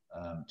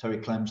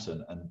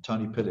Clemson and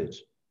Tony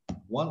Pillage.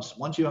 Once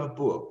you have a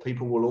book,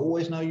 people will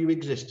always know you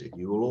existed.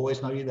 You will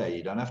always know you're there.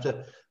 You don't have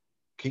to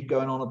keep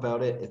going on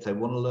about it. If they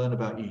want to learn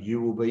about you,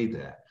 you will be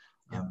there.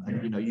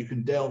 And, you know, you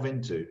can delve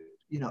into,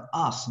 you know,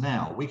 us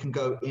now. We can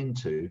go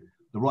into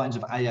the writings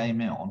of A.A.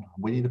 Milne,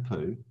 Winnie the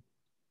Pooh,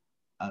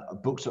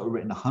 books that were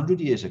written 100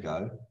 years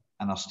ago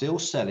and are still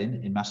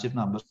selling in massive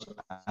numbers,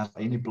 as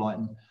Enid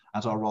Blyton,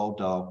 as our Roald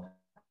Dahl,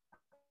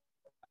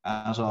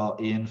 as our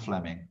Ian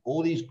Fleming,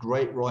 all these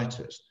great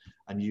writers,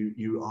 and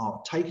you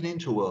are taken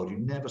into a world you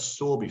never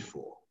saw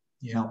before.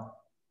 Now,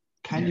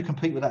 can you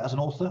compete with that as an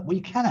author? Well,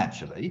 you can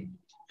actually,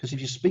 because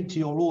if you speak to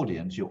your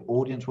audience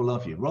will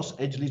love you. Ross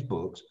Edgley's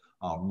books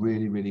are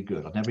really, really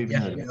good. I've never even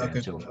heard of it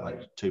until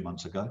like 2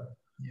 months ago.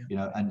 You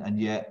know, and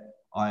yet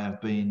I have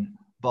been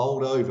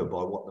bowled over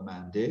by what the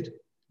man did,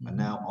 and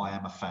now I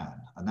am a fan.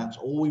 And that's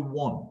all we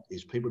want,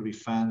 is people to be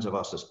fans of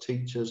us as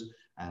teachers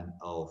and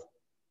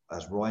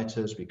as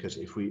writers, because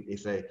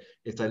if they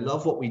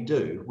love what we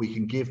do, we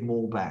can give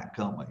more back,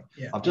 can't we?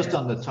 I've just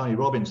done the Tony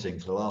Robbins thing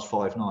for the last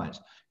 5 nights.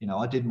 You know,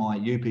 I did my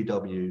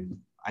UPW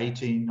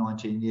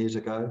 18-19 years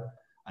ago,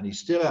 and he's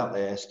still out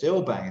there,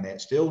 still banging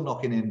it, still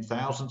knocking in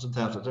thousands and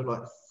thousands. Like,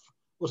 what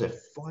was it,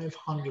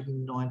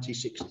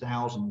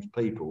 596,000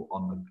 people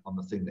on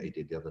the thing that he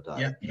did the other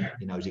day.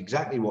 He knows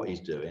exactly what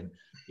he's doing.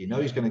 You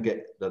know he's going to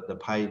get the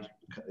paid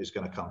is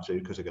going to come through,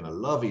 because they're going to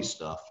love his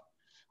stuff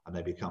and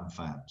they become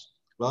fans.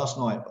 Last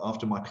night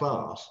after my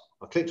class,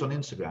 I clicked on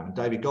Instagram and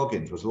David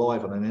Goggins was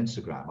live on an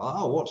Instagram.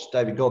 Oh, watch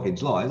David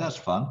Goggins live. That's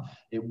fun.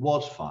 It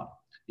was fun,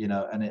 you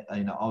know, and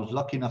you know, I was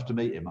lucky enough to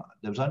meet him.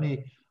 There was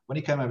only, when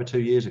he came over 2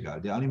 years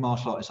ago, the only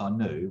martial artist I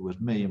knew was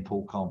me and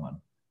Paul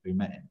Coleman, who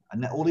met him.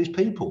 And all these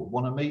people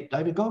want to meet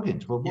David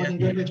Goggins. Well, why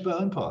didn't you go to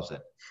Expert Empires then?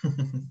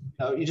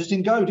 No, you just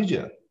didn't go, did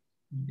you?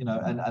 You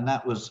know, and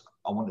that was,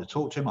 I wanted to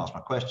talk to him, ask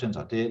my questions.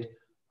 I did.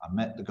 I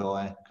met the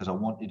guy because I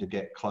wanted to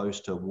get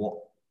close to what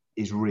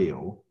is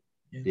real,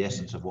 the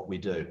essence of what we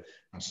do.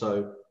 And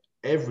so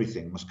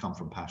everything must come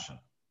from passion.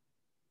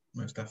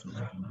 Most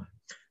definitely.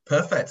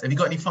 Perfect. Have you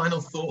got any final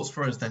thoughts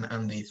for us then,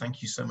 Andy?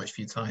 Thank you so much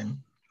for your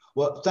time.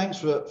 Well, thanks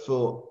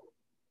for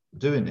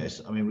doing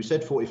this. I mean, we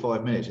said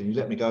 45 minutes and you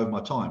let me go over my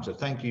time. So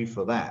thank you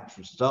for that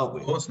to start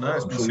with. Of course, no,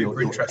 it's been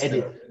super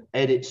interesting.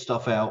 Edit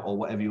stuff out or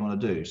whatever you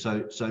want to do.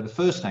 So the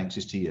first thanks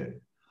is to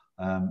you.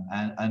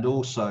 And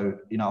also,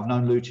 you know, I've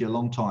known Lucci a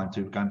long time,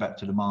 through going back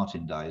to the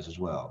Martin days as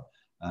well.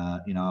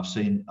 You know, I've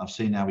seen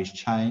how he's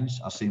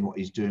changed. I've seen what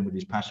he's doing with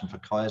his passion for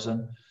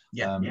Kaizen.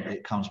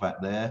 It comes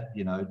back there,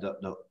 you know,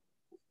 that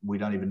we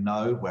don't even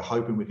know. We're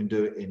hoping we can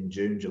do it in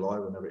June, July,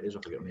 whenever it is.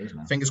 I forget when it is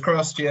now. Fingers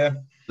crossed,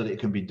 that it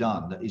can be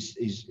done. That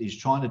he's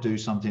trying to do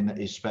something that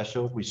is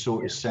special. We saw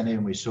it with Senni,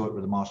 and we saw it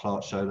with the martial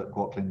arts show that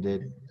Quatlin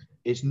did.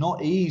 It's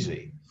not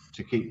easy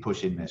to keep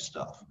pushing this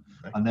stuff.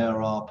 And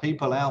there are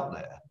people out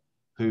there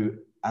who,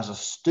 as a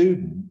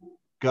student,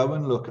 go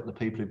and look at the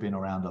people who've been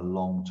around a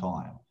long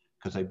time,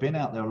 because they've been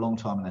out there a long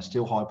time and they're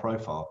still high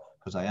profile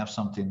because they have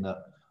something that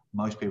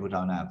most people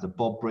don't have. The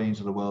Bob Breens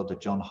of the world, the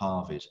John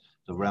Harveys,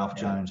 the Ralph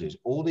Joneses,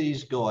 all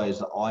these guys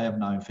that I have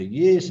known for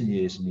years and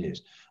years and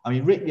years. I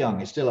mean, Rick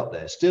Young is still up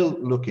there, still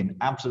looking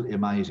absolutely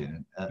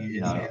amazing.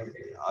 You know,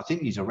 I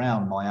think he's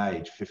around my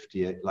age,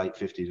 50, late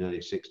 50s, early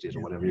 60s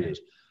or whatever he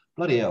is.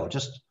 Bloody hell,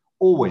 just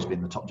always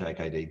been the top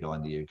JKD guy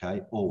in the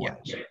UK,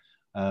 always.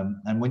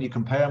 And when you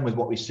compare them with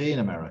what we see in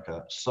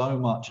America, so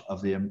much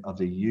of the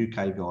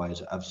UK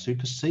guys have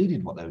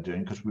superseded what they were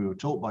doing because we were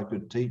taught by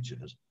good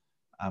teachers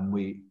and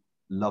we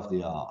love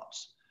the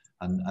arts.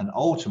 And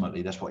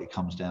ultimately, that's what it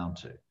comes down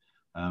to.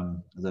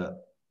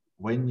 That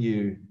when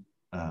you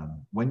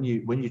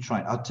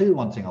train, I'll tell you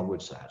one thing I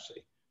would say,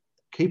 actually,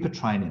 keep a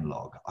training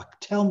log. I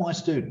tell my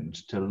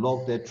students to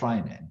log their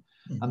training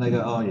and they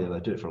go, oh yeah, they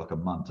do it for like a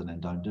month and then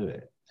don't do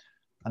it.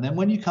 And then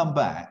when you come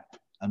back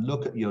and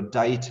look at your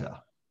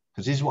data,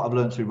 because this is what I've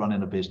learned through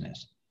running a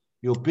business.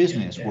 Your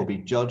business will be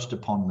judged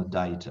upon the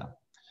data.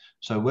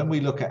 So when we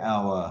look at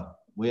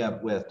we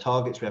have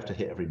targets we have to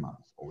hit every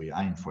month, or we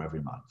aim for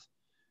every month.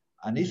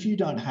 And if you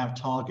don't have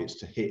targets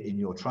to hit in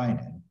your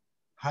training,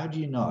 how do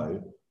you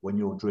know when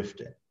you're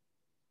drifting?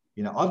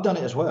 You know, I've done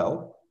it as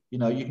well. You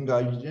know, you can go,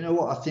 you know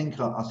what, I think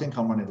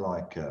I'm running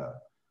like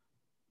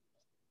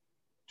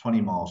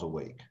 20 miles a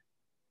week.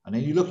 And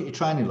then you look at your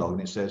training log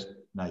and it says,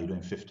 no, you're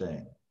doing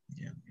 15.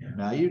 Yeah.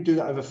 Now you do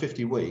that over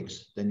 50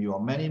 weeks, then you are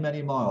many,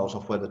 many miles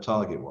off where the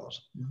target was.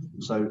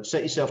 So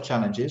set yourself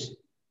challenges,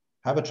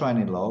 have a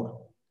training log,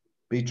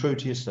 be true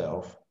to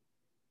yourself,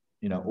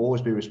 you know,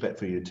 always be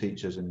respectful of your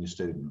teachers and your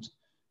students,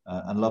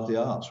 and love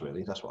the arts,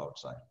 really. That's what I would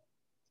say.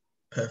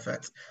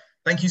 Perfect.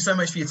 Thank you so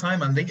much for your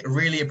time, Andy. I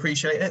really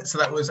appreciate it. So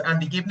that was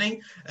Andy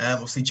Gibney,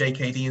 obviously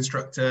JKD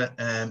instructor,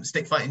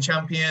 stick fighting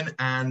champion,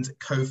 and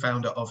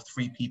co-founder of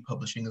 3P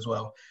Publishing as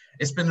well.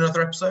 It's been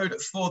another episode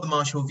for the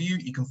Martial View.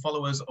 You can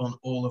follow us on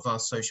all of our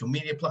social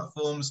media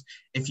platforms.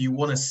 If you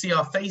want to see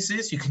our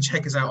faces, you can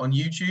check us out on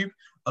YouTube.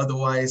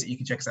 Otherwise, you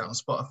can check us out on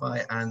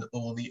Spotify and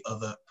all the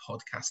other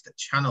podcast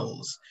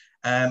channels.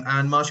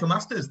 And Martial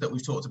Masters that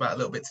we've talked about a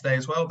little bit today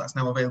as well. That's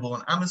now available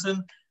on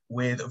Amazon,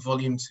 with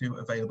Volume 2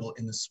 available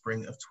in the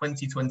spring of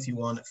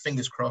 2021.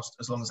 Fingers crossed,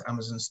 as long as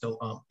Amazon still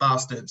aren't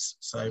bastards.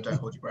 So don't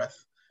hold your breath.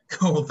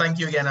 Cool. Thank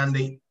you again,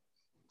 Andy.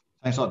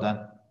 Thanks a lot,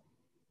 Dan.